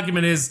 So my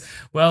argument is,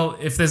 well,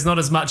 if there's not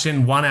as much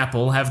in one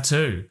apple, have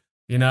two.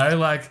 Not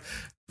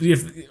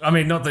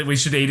that we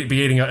should be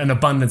eating an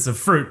abundance of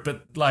fruit,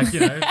 but that's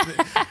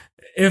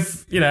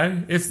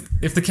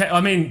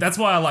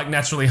why I like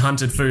naturally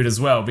hunted food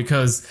as well,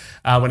 because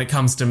when it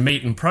comes to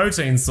meat and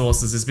protein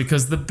sources is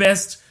because the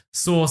best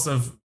source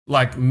of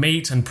like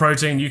meat and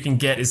protein you can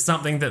get is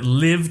something that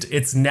lived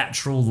its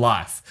natural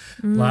life.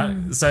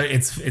 Like, so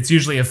it's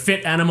usually a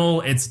fit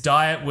animal. Its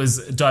diet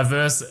was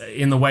diverse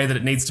in the way that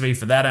it needs to be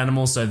for that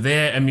animal. So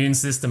their immune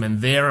system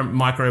and their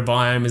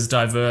microbiome is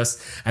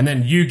diverse. And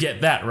then you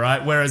get that,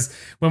 right? Whereas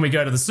when we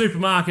go to the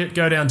supermarket,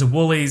 go down to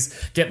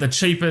Woolies, get the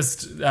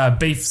cheapest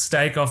beef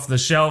steak off the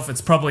shelf,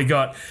 it's probably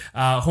got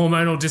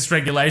hormonal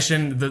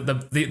dysregulation.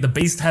 The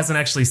beast hasn't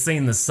actually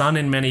seen the sun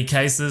in many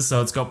cases.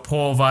 So it's got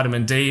poor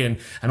vitamin D and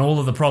all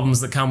of the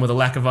problems that come with a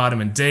lack of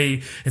vitamin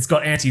D. It's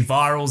got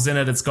antivirals in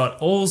it. It's got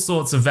all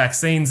sorts of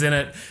vaccines in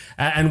it.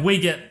 And we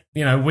get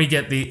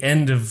at the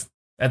end of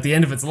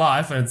its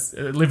life, and it's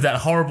lived that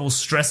horrible,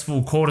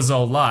 stressful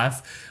cortisol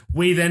life,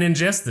 we then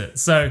ingest it.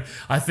 So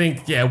I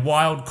think,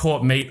 wild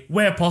caught meat,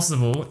 where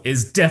possible,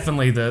 is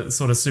definitely the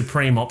sort of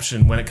supreme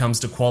option when it comes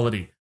to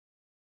quality.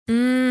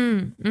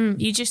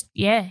 You just,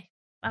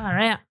 far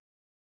out.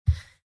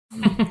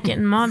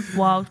 Getting my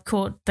wild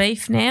caught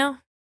beef now.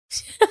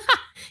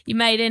 You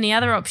made any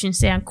other options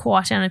sound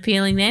quite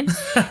unappealing then.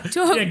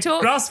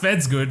 Talk.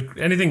 Grass-fed's good.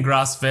 Anything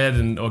grass-fed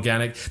and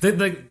organic.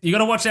 You got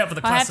to watch out for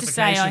the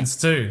classifications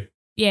too.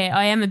 Yeah,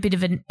 I am a bit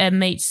of a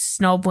meat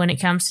snob when it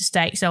comes to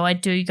steak, so I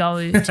do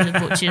go to the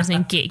butchers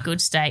and get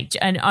good steak,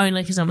 and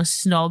only because I'm a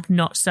snob,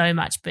 not so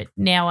much. But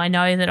now I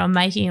know that I'm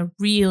making a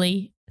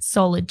really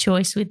solid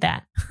choice with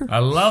that. I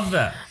love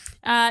that.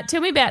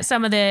 Tell me about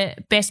some of the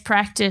best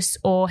practice,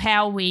 or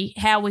how we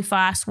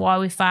fast, why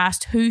we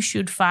fast, who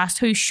should fast,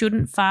 who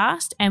shouldn't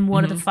fast, and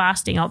what are the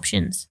fasting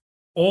options?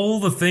 All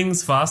the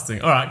things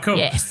fasting. All right, cool.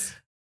 Yes.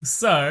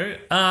 So,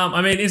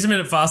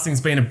 intermittent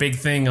fasting's been a big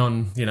thing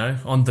on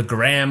the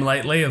gram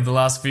lately of the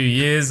last few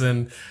years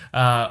and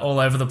all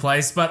over the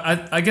place. But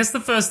I guess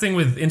the first thing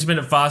with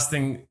intermittent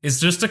fasting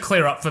is just to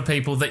clear up for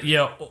people that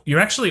you're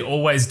actually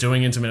always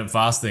doing intermittent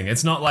fasting.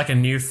 It's not like a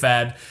new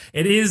fad.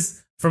 It is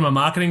from a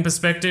marketing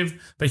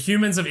perspective, but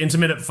humans have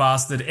intermittent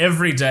fasted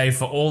every day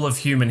for all of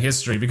human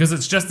history because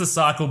it's just the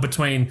cycle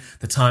between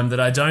the time that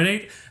I don't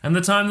eat and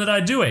the time that I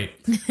do eat.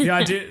 The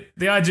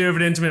idea of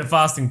an intermittent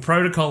fasting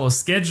protocol or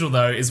schedule,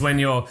 though, is when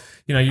you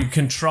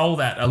control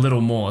that a little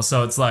more.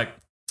 So it's like,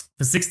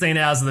 for 16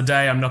 hours of the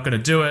day, I'm not going to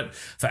do it.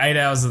 For 8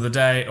 hours of the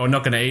day, or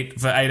not going to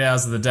eat. For 8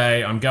 hours of the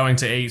day, I'm going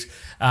to eat.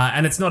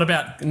 And it's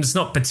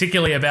not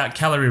particularly about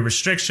calorie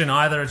restriction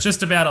either. It's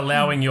just about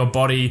allowing your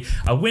body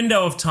a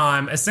window of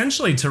time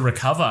essentially to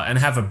recover and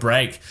have a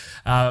break.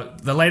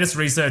 The latest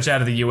research out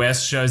of the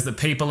US shows that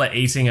people are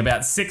eating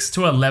about 6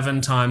 to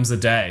 11 times a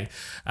day.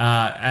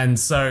 And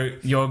so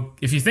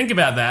if you think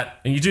about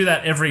that and you do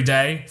that every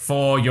day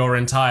for your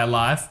entire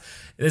life,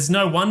 there's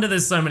no wonder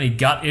there's so many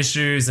gut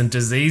issues and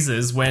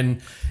diseases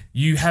when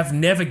you have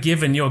never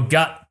given your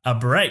gut a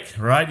break,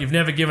 right? You've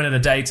never given it a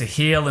day to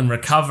heal and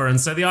recover.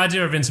 And so the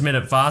idea of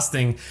intermittent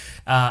fasting,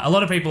 a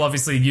lot of people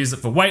obviously use it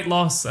for weight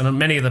loss, and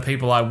many of the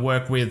people I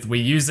work with, we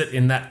use it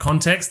in that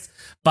context.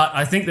 But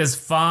I think there's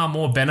far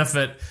more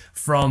benefit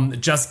from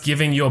just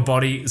giving your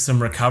body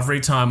some recovery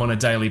time on a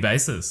daily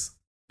basis.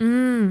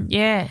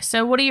 Yeah.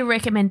 So what are your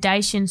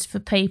recommendations for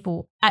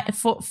people?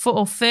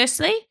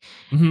 Firstly,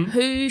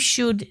 who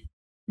should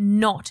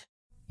not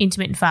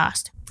intermittent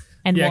fast,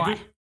 and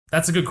why?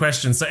 That's a good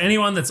question. So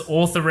anyone that's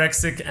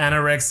orthorexic,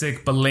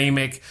 anorexic,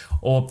 bulimic,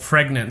 or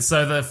pregnant.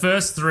 So the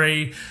first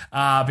three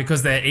are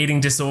because they're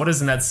eating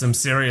disorders, and that's some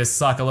serious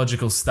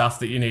psychological stuff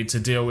that you need to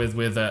deal with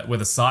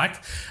a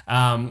psych.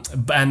 And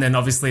then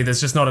obviously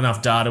there's just not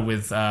enough data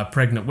with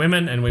pregnant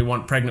women, and we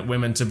want pregnant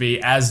women to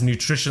be as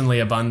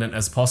nutritionally abundant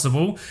as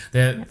possible.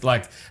 They're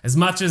like, as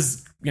much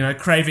as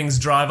cravings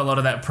drive a lot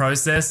of that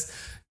process,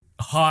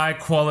 high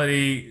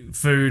quality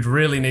food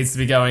really needs to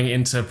be going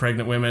into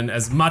pregnant women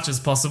as much as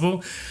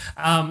possible.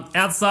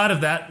 Outside of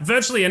that,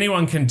 virtually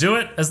anyone can do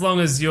it as long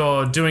as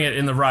you're doing it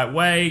in the right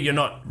way. You're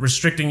not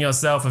restricting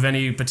yourself of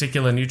any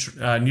particular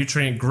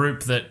nutrient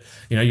group that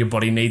your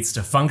body needs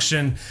to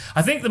function.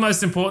 I think the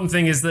most important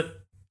thing is that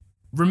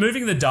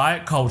removing the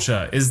diet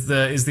culture is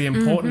the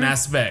important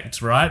aspect,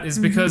 right? Is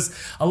because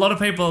a lot of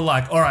people are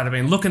like, all right, I've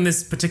been looking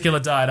this particular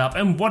diet up,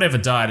 and whatever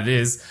diet it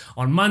is,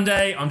 on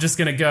Monday, I'm just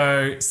going to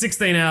go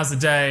 16 hours a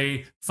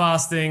day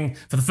fasting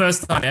for the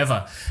first time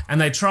ever.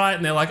 And they try it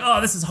and they're like, oh,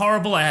 this is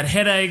horrible. I had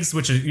headaches,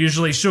 which are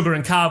usually sugar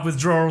and carb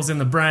withdrawals in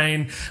the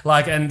brain.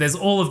 And there's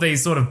all of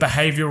these sort of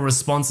behavioral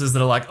responses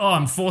that are like, oh,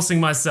 I'm forcing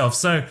myself.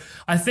 So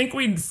I think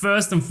we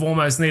first and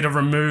foremost need to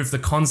remove the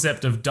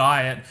concept of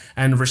diet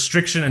and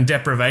restriction and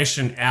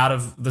deprivation out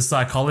of the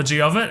psychology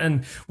of it.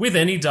 And with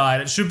any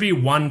diet, it should be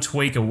one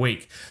tweak a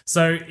week.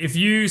 So if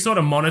you sort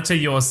of monitor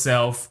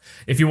yourself,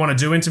 if you want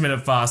to do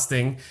intermittent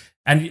fasting,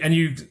 and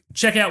you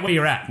check out where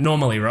you're at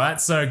normally, right?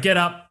 So get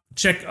up,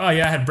 check, I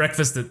had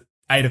breakfast at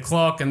 8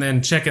 o'clock, and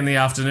then check in the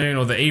afternoon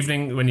or the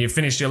evening when you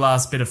finish your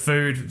last bit of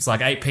food. It's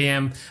like 8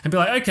 p.m. and be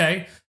like,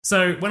 okay,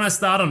 so when I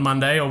start on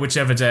Monday or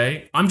whichever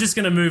day, I'm just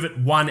going to move it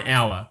 1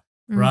 hour,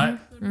 right?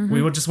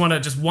 We would just want to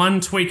just one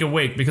tweak a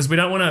week, because we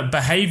don't want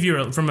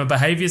to from a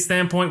behavior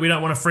standpoint, we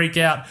don't want to freak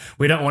out.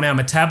 We don't want our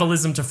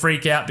metabolism to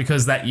freak out,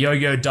 because that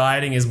yo-yo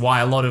dieting is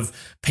why a lot of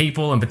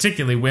people, and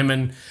particularly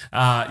women,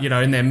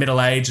 in their middle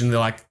age, and they're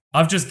like,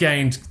 I've just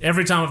gained,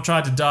 every time I've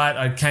tried to diet,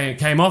 I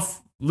came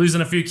off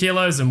losing a few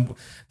kilos and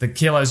the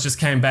kilos just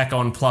came back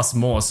on plus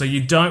more. So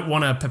you don't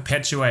want to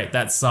perpetuate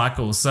that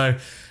cycle. So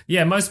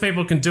yeah, most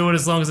people can do it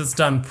as long as it's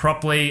done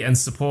properly and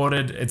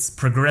supported. It's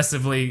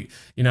progressively,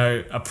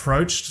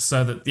 approached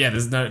so that,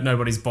 there's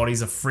nobody's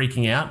bodies are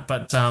freaking out.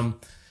 But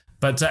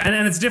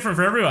it's different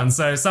for everyone.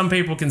 So some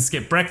people can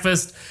skip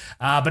breakfast,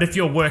 but if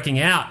you're working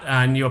out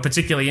and you're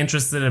particularly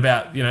interested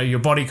about your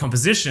body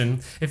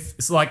composition,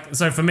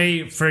 so for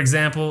me, for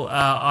example,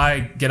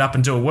 I get up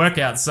and do a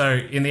workout. So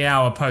in the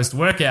hour post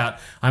workout,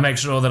 I make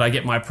sure that I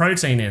get my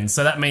protein in.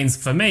 So that means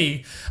for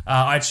me,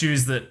 I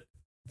choose that.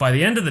 By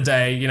the end of the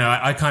day,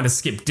 I kind of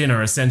skip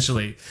dinner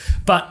essentially.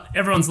 But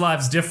everyone's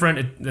life's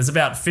different. There's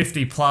about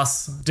 50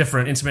 plus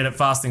different intermittent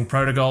fasting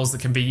protocols that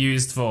can be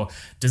used for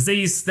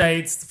disease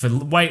states, for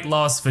weight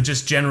loss, for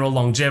just general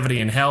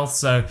longevity and health.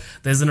 So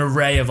there's an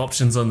array of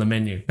options on the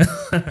menu.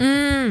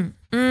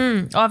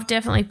 I've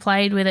definitely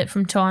played with it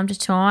from time to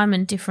time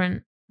and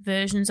different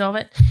versions of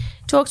it.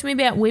 Talk to me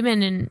about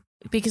women,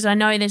 because I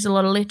know there's a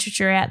lot of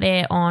literature out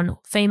there on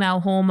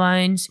female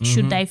hormones. Mm-hmm.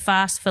 Should they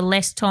fast for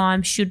less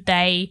time? Should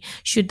they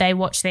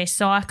watch their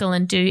cycle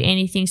and do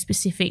anything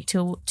specific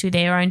to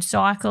their own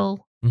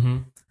cycle? Mm-hmm.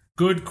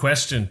 Good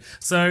question.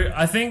 So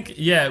I think,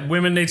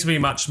 women need to be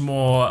much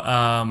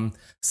more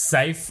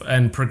safe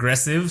and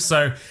progressive.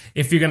 So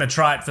if you're going to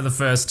try it for the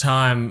first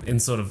time in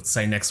sort of,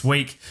 say, next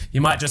week, you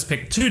might just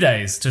pick 2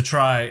 days to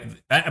try,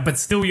 but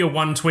still you're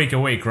 1 tweak a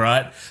week,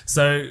 right?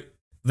 So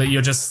that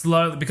you're just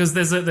slow, because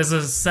there's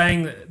a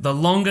saying that the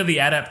longer the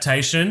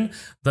adaptation,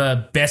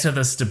 the better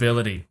the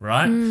stability,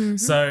 right? Mm-hmm.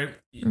 So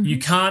you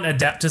can't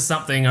adapt to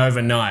something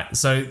overnight.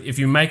 So if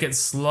you make it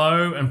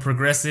slow and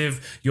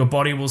progressive, your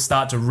body will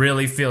start to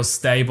really feel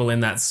stable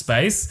in that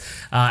space,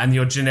 and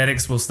your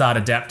genetics will start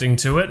adapting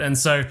to it. And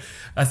so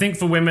I think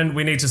for women,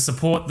 we need to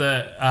support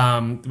the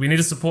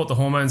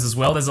hormones as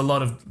well. There's a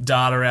lot of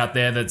data out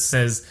there that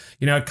says,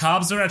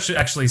 carbs are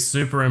actually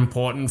super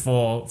important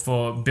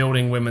for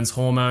building women's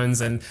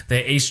hormones and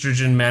their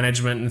estrogen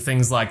management and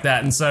things like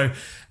that. And so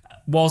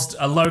whilst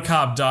a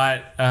low-carb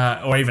diet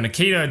or even a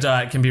keto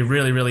diet can be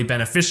really, really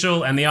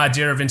beneficial, and the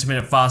idea of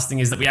intermittent fasting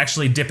is that we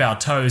actually dip our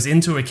toes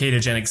into a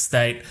ketogenic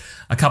state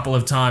a couple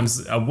of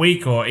times a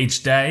week or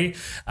each day,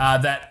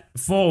 that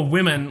for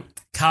women,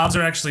 carbs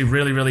are actually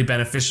really, really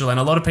beneficial. And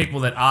a lot of people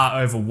that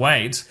are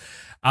overweight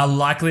are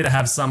likely to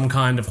have some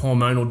kind of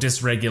hormonal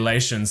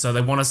dysregulation. So they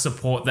want to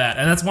support that.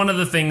 And that's one of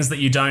the things that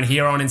you don't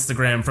hear on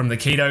Instagram from the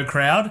keto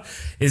crowd,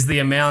 is the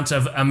amount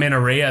of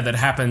amenorrhea that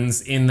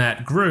happens in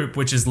that group,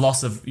 which is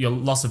loss of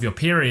your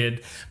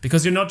period,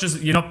 because you're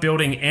not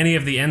building any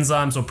of the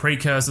enzymes or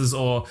precursors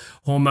or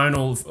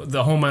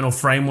the hormonal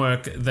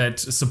framework that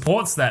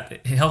supports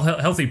that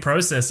healthy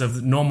process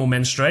of normal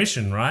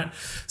menstruation, right?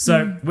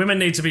 So women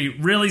need to be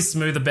really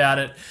smooth about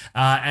it,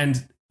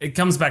 and it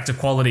comes back to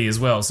quality as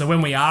well. So when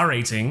we are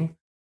eating,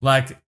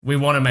 we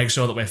want to make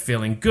sure that we're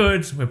feeling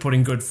good, we're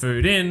putting good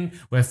food in,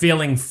 we're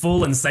feeling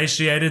full and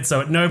satiated.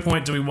 So at no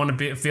point do we want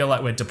to feel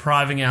like we're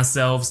depriving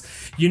ourselves.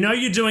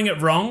 You're doing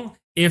it wrong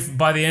if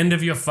by the end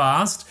of your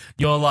fast,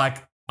 you're like,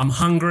 I'm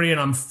hungry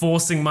and I'm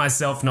forcing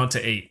myself not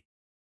to eat.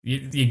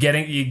 You're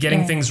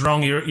getting things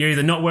wrong. You're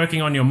either not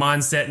working on your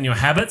mindset and your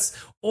habits,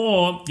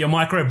 or your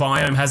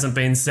microbiome hasn't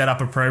been set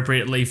up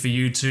appropriately for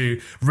you to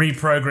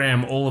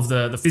reprogram all of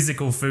the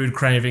physical food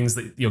cravings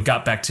that your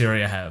gut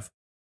bacteria have.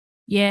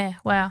 Yeah,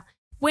 wow.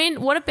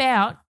 What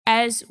about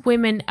as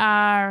women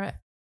are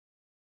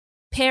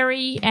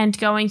peri and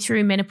going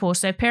through menopause?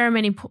 So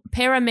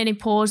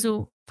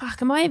perimenopausal.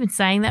 Fuck, am I even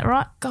saying that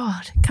right?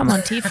 God, come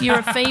on, Tiff, you're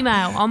a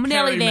female. I'm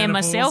nearly there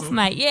myself,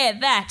 mate. Yeah,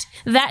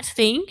 that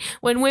thing,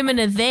 when women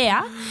are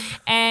there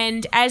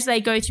and as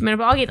they go through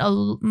menopause, I get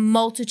a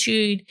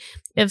multitude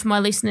of my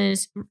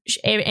listeners,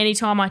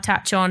 anytime I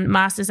touch on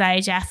Masters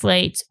age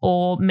athletes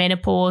or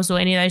menopause or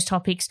any of those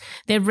topics,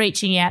 they're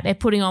reaching out, they're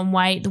putting on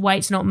weight, the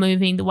weight's not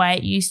moving the way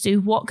it used to.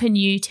 What can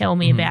you tell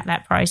me about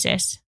that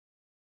process?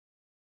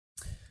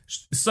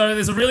 So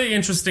there's a really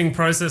interesting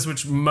process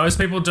which most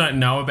people don't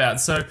know about.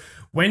 So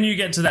when you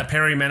get to that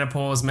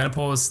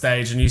menopause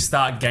stage and you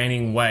start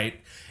gaining weight,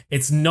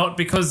 it's not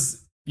because,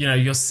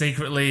 you're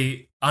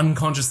secretly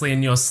unconsciously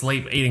in your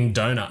sleep eating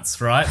donuts,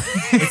 right?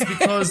 It's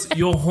because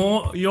your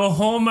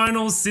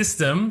hormonal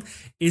system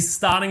is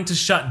starting to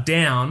shut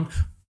down,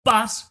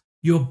 but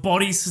your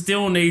body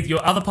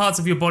your other parts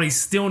of your body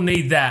still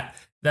need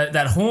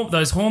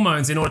those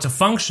hormones in order to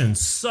function.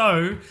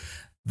 So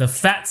the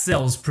fat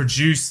cells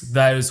produce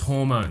those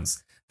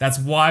hormones. That's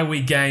why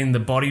we gain the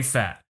body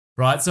fat.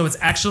 Right? So it's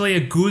actually a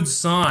good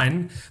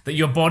sign that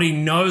your body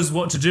knows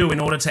what to do in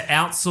order to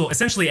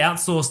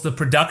outsource the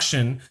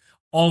production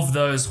of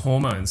those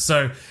hormones.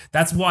 So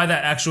that's why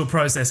that actual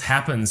process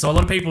happens. So a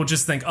lot of people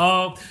just think,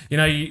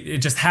 it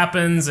just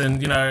happens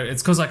and,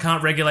 it's because I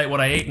can't regulate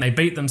what I eat, and they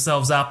beat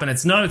themselves up. And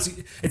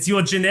it's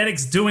your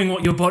genetics doing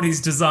what your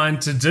body's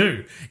designed to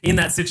do in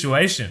that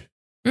situation.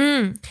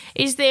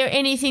 Is there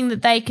anything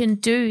that they can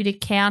do to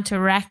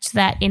counteract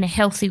that in a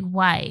healthy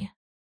way?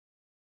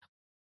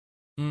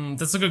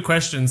 That's a good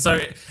question. So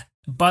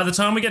by the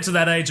time we get to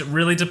that age, it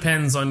really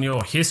depends on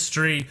your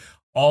history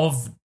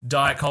of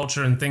diet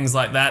culture and things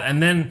like that.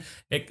 And then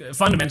it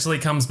fundamentally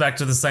comes back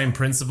to the same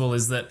principle,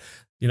 is that,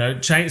 you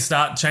know,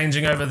 start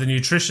changing over the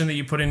nutrition that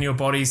you put in your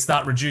body,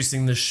 start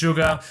reducing the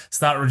sugar,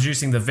 start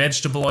reducing the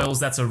vegetable oils.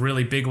 That's a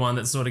really big one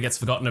that sort of gets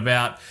forgotten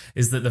about,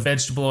 is that the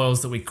vegetable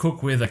oils that we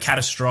cook with are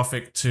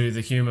catastrophic to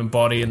the human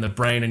body and the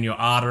brain and your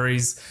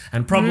arteries,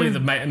 and probably the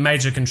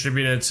major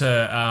contributor to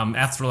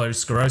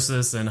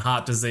atherosclerosis and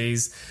heart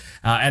disease.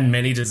 And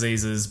many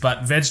diseases.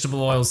 But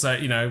vegetable oils, so,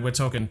 you know, we're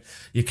talking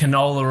your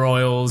canola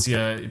oils,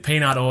 your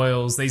peanut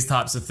oils, these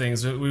types of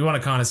things. We want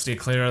to kind of steer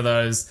clear of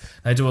those.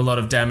 They do a lot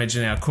of damage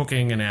in our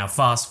cooking and our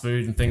fast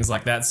food and things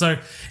like that. So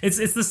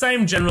it's the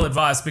same general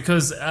advice,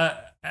 because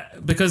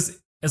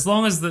as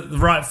long as the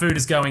right food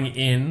is going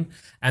in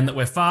and that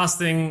we're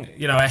fasting,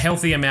 you know, a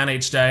healthy amount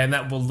each day, and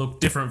that will look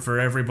different for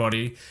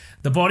everybody,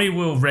 the body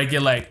will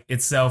regulate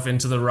itself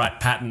into the right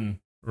pattern.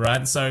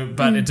 Right. So,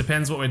 but it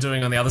depends what we're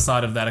doing on the other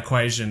side of that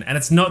equation. And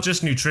it's not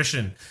just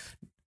nutrition.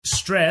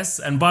 Stress,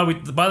 and by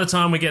the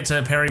time we get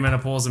to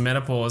perimenopause and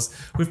menopause,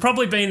 we've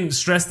probably been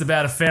stressed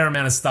about a fair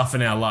amount of stuff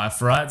in our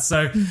life, right?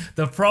 So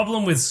the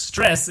problem with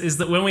stress is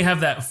that when we have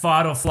that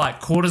fight or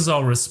flight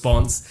cortisol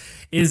response,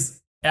 is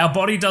our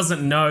body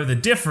doesn't know the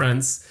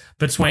difference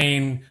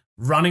between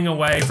running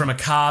away from a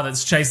car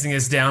that's chasing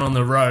us down on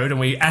the road,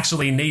 and we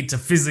actually need to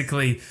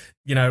physically,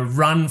 you know,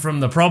 run from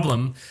the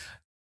problem.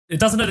 It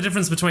doesn't know the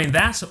difference between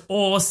that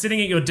or sitting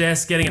at your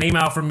desk getting an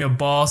email from your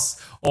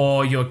boss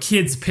or your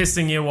kids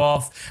pissing you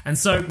off. And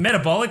so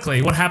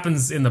metabolically, what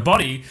happens in the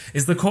body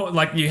is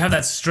you have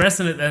that stress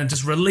in it, and it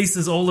just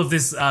releases all of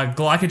this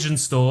glycogen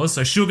stores,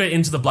 so sugar,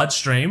 into the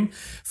bloodstream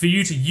for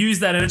you to use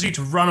that energy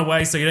to run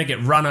away, so you don't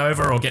get run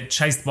over or get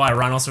chased by a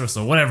rhinoceros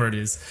or whatever it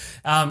is.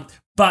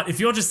 But if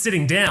you're just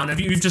sitting down, if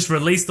you've just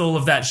released all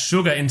of that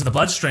sugar into the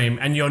bloodstream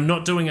and you're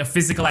not doing a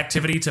physical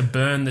activity to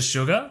burn the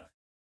sugar,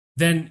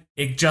 then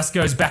it just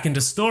goes back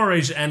into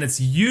storage, and it's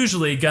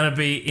usually going to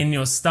be in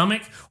your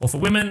stomach, or for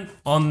women,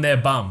 on their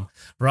bum,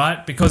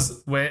 right?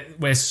 Because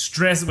we're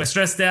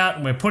stressed out,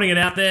 and we're putting it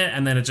out there,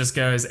 and then it just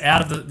goes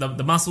out of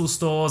the muscle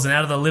stores and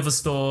out of the liver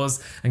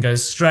stores and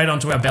goes straight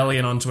onto our belly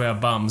and onto our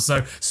bum.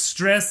 So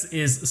stress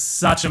is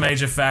such a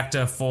major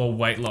factor for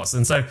weight loss.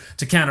 And so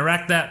to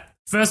counteract that,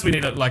 first, we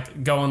need to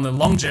go on the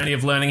long journey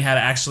of learning how to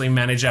actually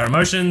manage our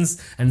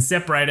emotions and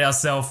separate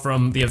ourselves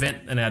from the event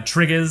and our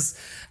triggers.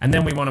 And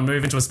then we want to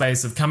move into a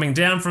space of coming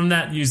down from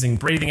that using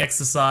breathing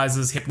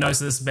exercises,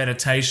 hypnosis,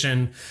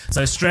 meditation.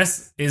 So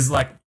stress is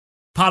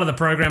part of the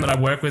program that I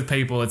work with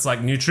people. It's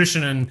like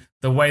nutrition and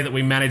the way that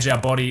we manage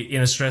our body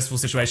in a stressful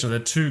situation are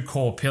the two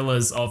core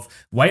pillars of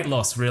weight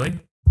loss, really.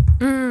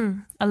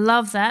 I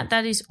love that.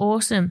 That is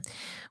awesome.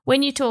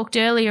 When you talked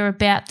earlier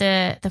about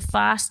the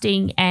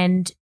fasting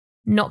and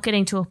not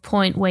getting to a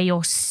point where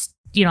you're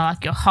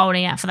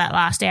holding out for that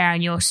last hour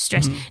and you're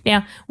stressed.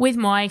 Now, with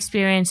my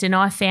experience, and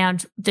I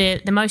found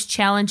the most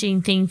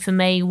challenging thing for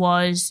me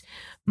was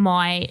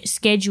my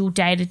schedule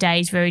day-to-day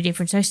is very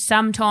different. So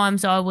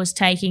sometimes I was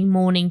taking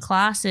morning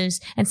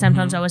classes and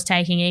sometimes I was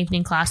taking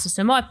evening classes.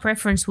 So my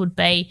preference would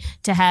be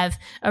to have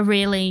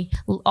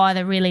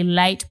either really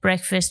late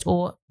breakfast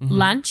or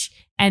lunch,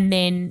 and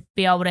then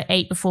be able to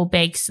eat before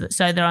bed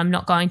so that I'm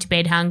not going to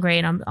bed hungry,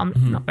 and I'm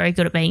not very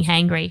good at being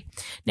hangry.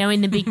 Now,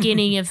 in the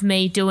beginning of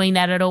me doing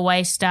that, I'd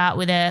always start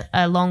with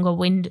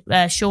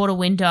a shorter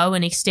window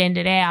and extend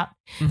it out.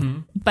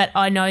 But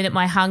I know that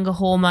my hunger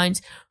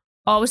hormones,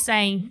 I was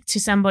saying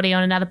to somebody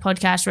on another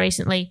podcast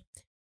recently,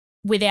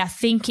 without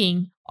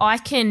thinking, I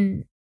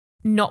can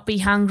not be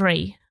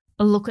hungry,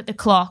 look at the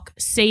clock,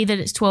 see that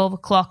it's 12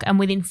 o'clock, and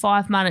within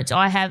 5 minutes,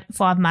 I have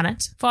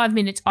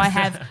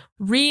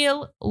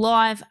real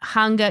live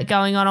hunger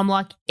going on. I'm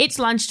like, it's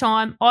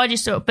lunchtime. I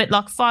just saw it,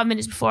 but 5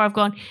 minutes before I've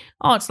gone,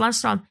 oh, it's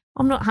lunchtime.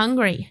 I'm not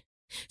hungry.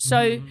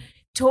 So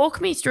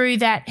talk me through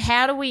that.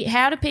 How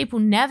do people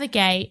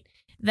navigate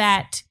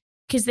that?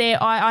 Because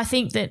I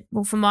think that,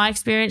 well, from my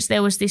experience,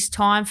 there was this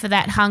time for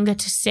that hunger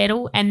to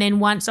settle. And then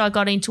once I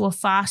got into a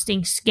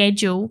fasting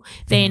schedule,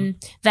 then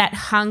that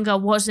hunger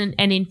wasn't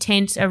an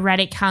intense,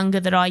 erratic hunger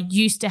that I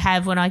used to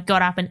have when I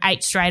got up and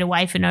ate straight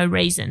away for no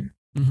reason.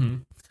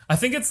 I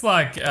think it's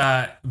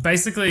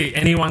basically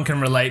anyone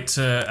can relate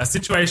to a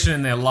situation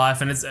in their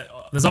life. And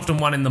there's often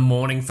one in the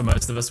morning for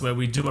most of us where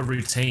we do a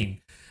routine.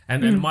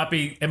 And it might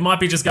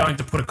be just going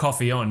to put a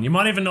coffee on. You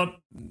might even not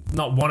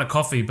want a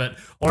coffee,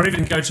 or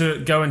even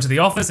go into the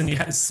office and you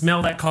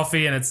smell that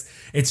coffee, and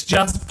it's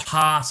just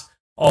part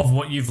of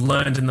what you've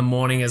learned in the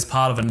morning as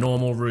part of a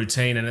normal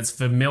routine, and it's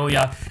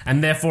familiar.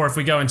 And therefore, if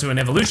we go into an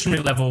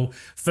evolutionary level,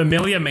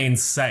 familiar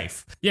means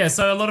safe. Yeah,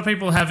 so a lot of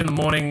people have in the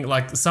morning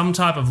some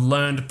type of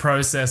learned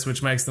process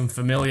which makes them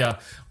familiar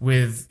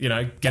with,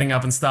 getting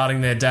up and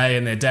starting their day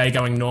and their day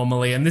going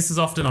normally. And this is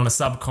often on a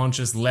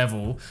subconscious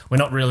level. We're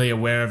not really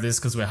aware of this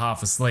because we're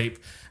half asleep.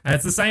 And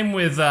it's the same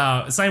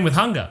with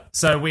hunger.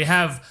 So we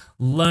have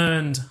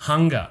learned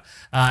hunger.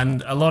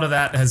 And a lot of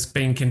that has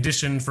been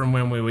conditioned from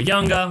when we were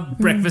younger.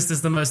 Breakfast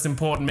is the most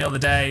important meal of the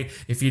day.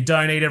 If you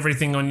don't eat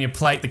everything on your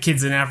plate, the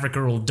kids in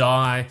Africa will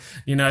die.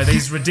 You know,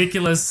 these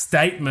ridiculous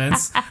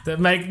statements that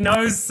make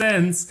no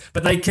sense,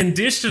 but they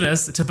condition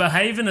us to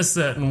behave in a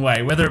certain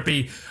way, whether it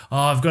be, oh,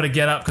 I've got to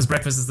get up because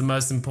breakfast is the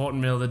most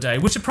important meal of the day,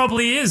 which it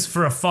probably is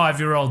for a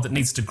 5-year-old that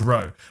needs to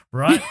grow,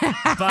 right?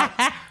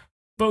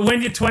 But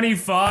when you're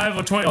 25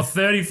 or 20 or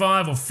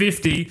 35 or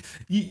 50,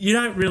 you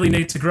don't really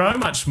need to grow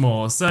much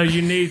more. So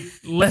you need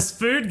less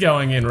food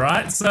going in,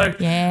 right? So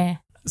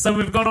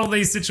we've got all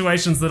these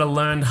situations that are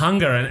learned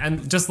hunger.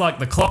 And just like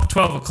the clock,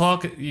 12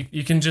 o'clock,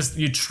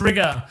 you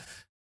trigger,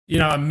 you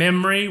know, a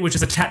memory which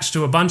is attached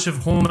to a bunch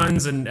of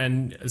hormones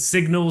and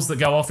signals that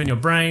go off in your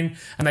brain.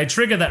 And they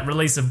trigger that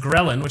release of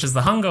ghrelin, which is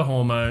the hunger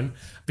hormone,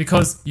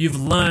 because you've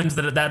learned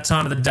that at that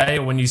time of the day,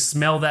 or when you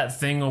smell that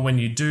thing, or when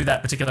you do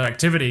that particular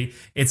activity,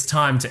 it's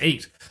time to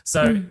eat.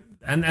 So,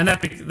 and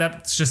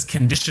that's just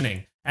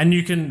conditioning. And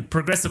you can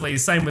progressively,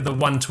 same with the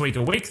 1 tweak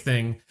a week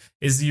thing,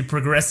 is you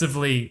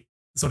progressively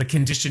sort of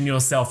condition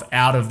yourself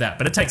out of that.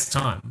 But it takes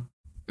time.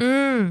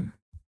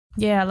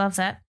 Yeah, I love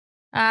that.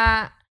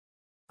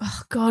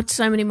 Oh, God,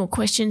 so many more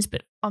questions,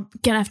 but I'm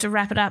going to have to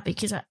wrap it up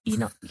because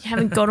you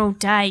haven't got all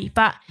day.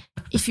 But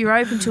if you're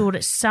open to it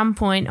at some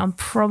point, I'm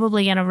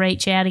probably going to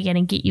reach out again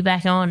and get you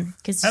back on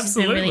because this is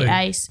really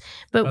ace.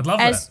 But I'd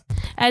love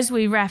as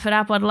we wrap it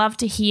up, I'd love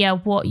to hear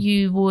what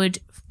you would,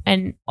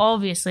 and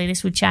obviously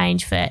this would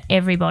change for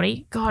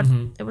everybody.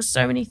 God, there were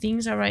so many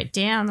things I wrote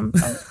down.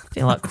 I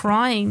feel like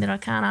crying that I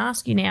can't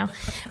ask you now.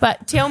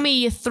 But tell me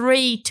your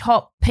 3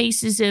 top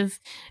pieces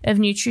of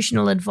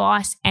nutritional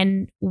advice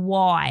and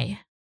why.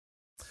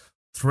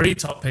 3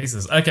 top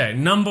pieces. Okay,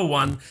 number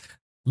 1,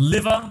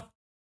 liver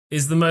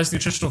is the most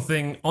nutritional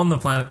thing on the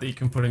planet that you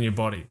can put in your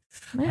body.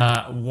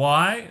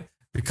 Why?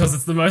 Because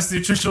it's the most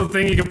nutritional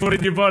thing you can put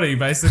in your body,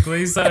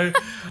 basically. So,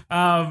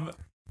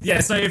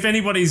 so if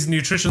anybody's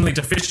nutritionally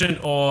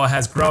deficient or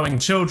has growing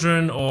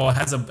children or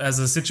has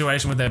a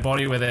situation with their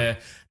body where they're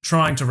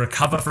trying to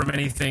recover from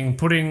anything,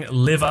 putting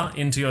liver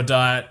into your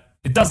diet,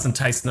 it doesn't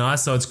taste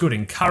nice, so it's good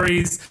in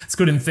curries. It's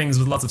good in things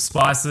with lots of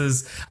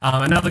spices.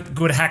 Another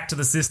good hack to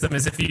the system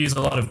is if you use a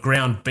lot of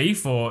ground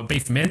beef or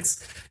beef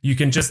mince, you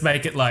can just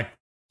make it like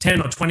 10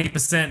 or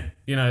 20%,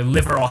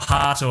 liver or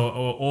heart or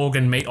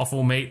organ meat,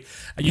 offal meat.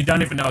 You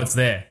don't even know it's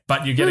there,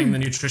 but you're getting the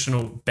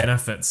nutritional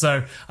benefit.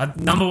 So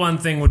number 1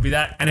 thing would be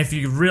that. And if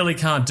you really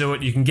can't do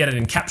it, you can get it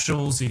in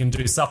capsules. You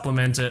can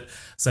supplement it.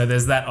 So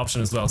there's that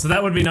option as well. So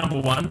that would be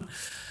number 1.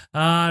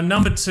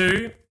 Number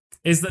 2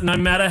 is that no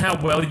matter how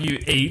well you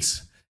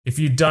eat, if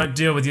you don't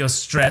deal with your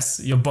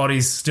stress, your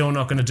body's still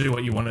not going to do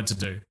what you want it to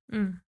do.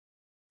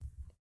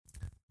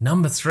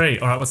 Number 3.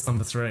 All right, what's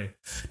number 3?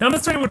 Number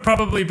 3 would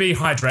probably be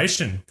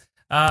hydration.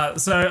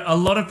 So a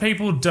lot of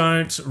people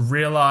don't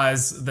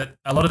realize that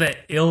a lot of their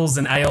ills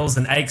and ails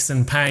and aches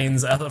and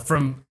pains are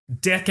from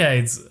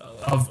decades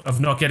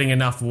of not getting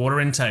enough water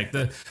intake.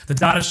 The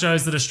data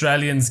shows that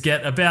Australians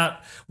get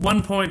about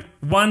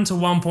 1.1 to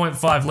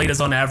 1.5 litres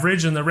on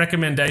average, and the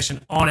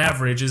recommendation on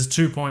average is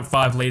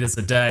 2.5 litres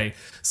a day.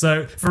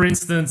 So, for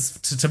instance,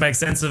 to make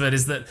sense of it,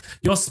 is that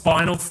your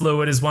spinal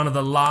fluid is one of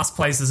the last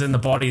places in the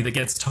body that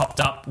gets topped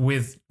up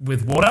with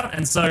water,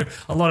 and so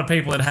a lot of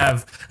people that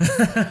have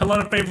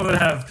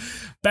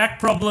back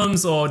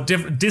problems or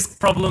disc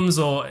problems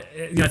or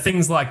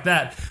things like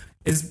that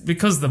is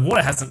because the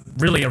water hasn't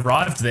really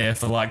arrived there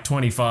for like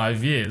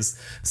 25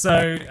 years.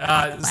 So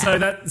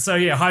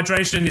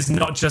hydration is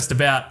not just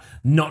about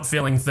not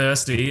feeling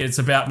thirsty. It's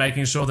about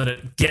making sure that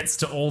it gets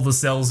to all the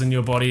cells in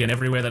your body and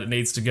everywhere that it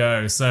needs to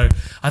go. So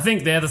I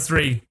think they're the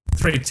three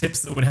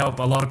tips that would help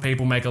a lot of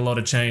people make a lot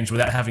of change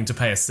without having to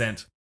pay a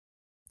cent.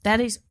 That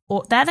is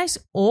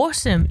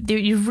awesome.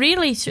 You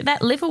really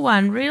that liver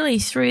one really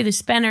threw the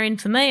spanner in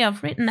for me.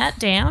 I've written that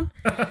down.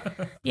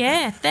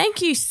 Yeah, thank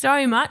you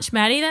so much,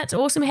 Maddie. That's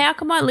awesome. How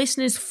can my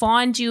listeners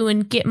find you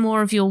and get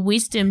more of your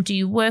wisdom?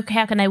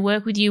 How can they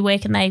work with you? Where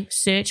can they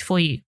search for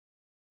you?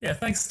 Yeah,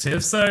 thanks,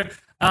 Tiff. So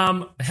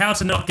How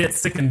to Not Get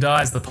Sick and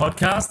Die is the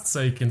podcast,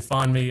 so you can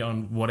find me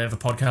on whatever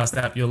podcast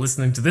app you're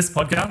listening to this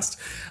podcast.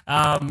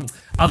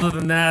 Other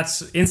than that,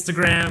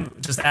 Instagram,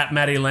 just at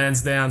Maddie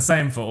Lansdowne,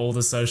 same for all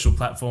the social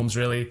platforms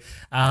really.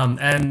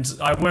 And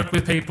I work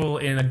with people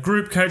in a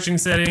group coaching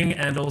setting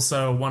and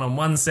also a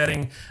one-on-one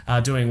setting,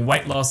 doing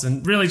weight loss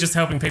and really just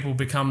helping people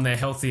become their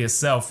healthiest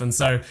self. And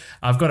so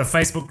I've got a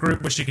Facebook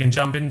group which you can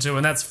jump into,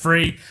 and that's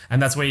free,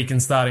 and that's where you can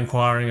start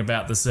inquiring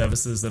about the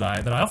services that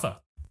I offer.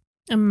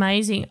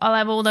 Amazing. I'll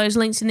have all those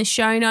links in the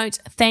show notes.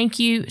 Thank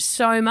you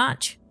so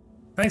much.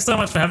 Thanks so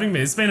much for having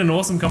me. It's been an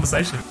awesome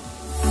conversation.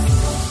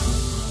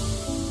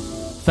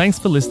 Thanks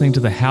for listening to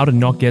the How to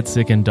Not Get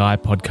Sick and Die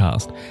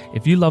podcast.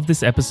 If you love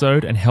this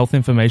episode and health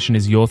information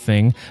is your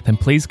thing, then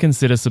please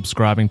consider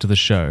subscribing to the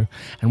show.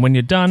 And when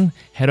you're done,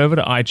 head over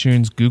to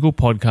iTunes, Google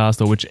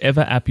Podcast, or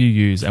whichever app you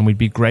use, and we'd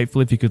be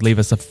grateful if you could leave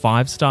us a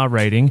 5-star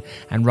rating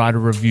and write a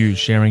review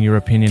sharing your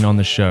opinion on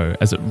the show,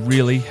 as it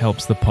really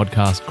helps the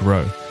podcast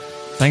grow.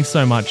 Thanks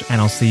so much,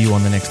 and I'll see you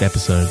on the next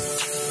episode.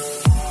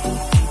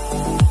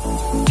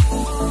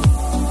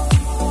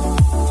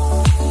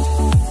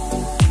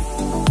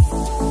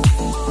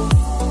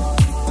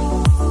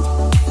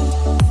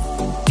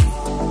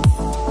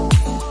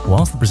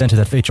 Whilst the presenters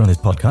that feature on this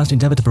podcast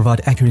endeavour to provide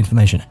accurate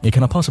information, it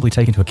cannot possibly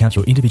take into account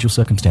your individual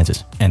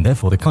circumstances, and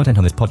therefore the content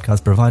on this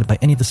podcast provided by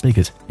any of the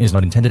speakers is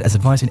not intended as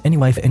advice in any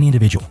way for any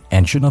individual,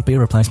 and should not be a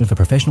replacement for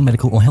professional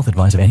medical or health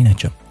advice of any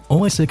nature.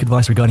 Always seek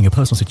advice regarding your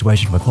personal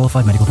situation from a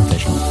qualified medical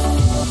professional.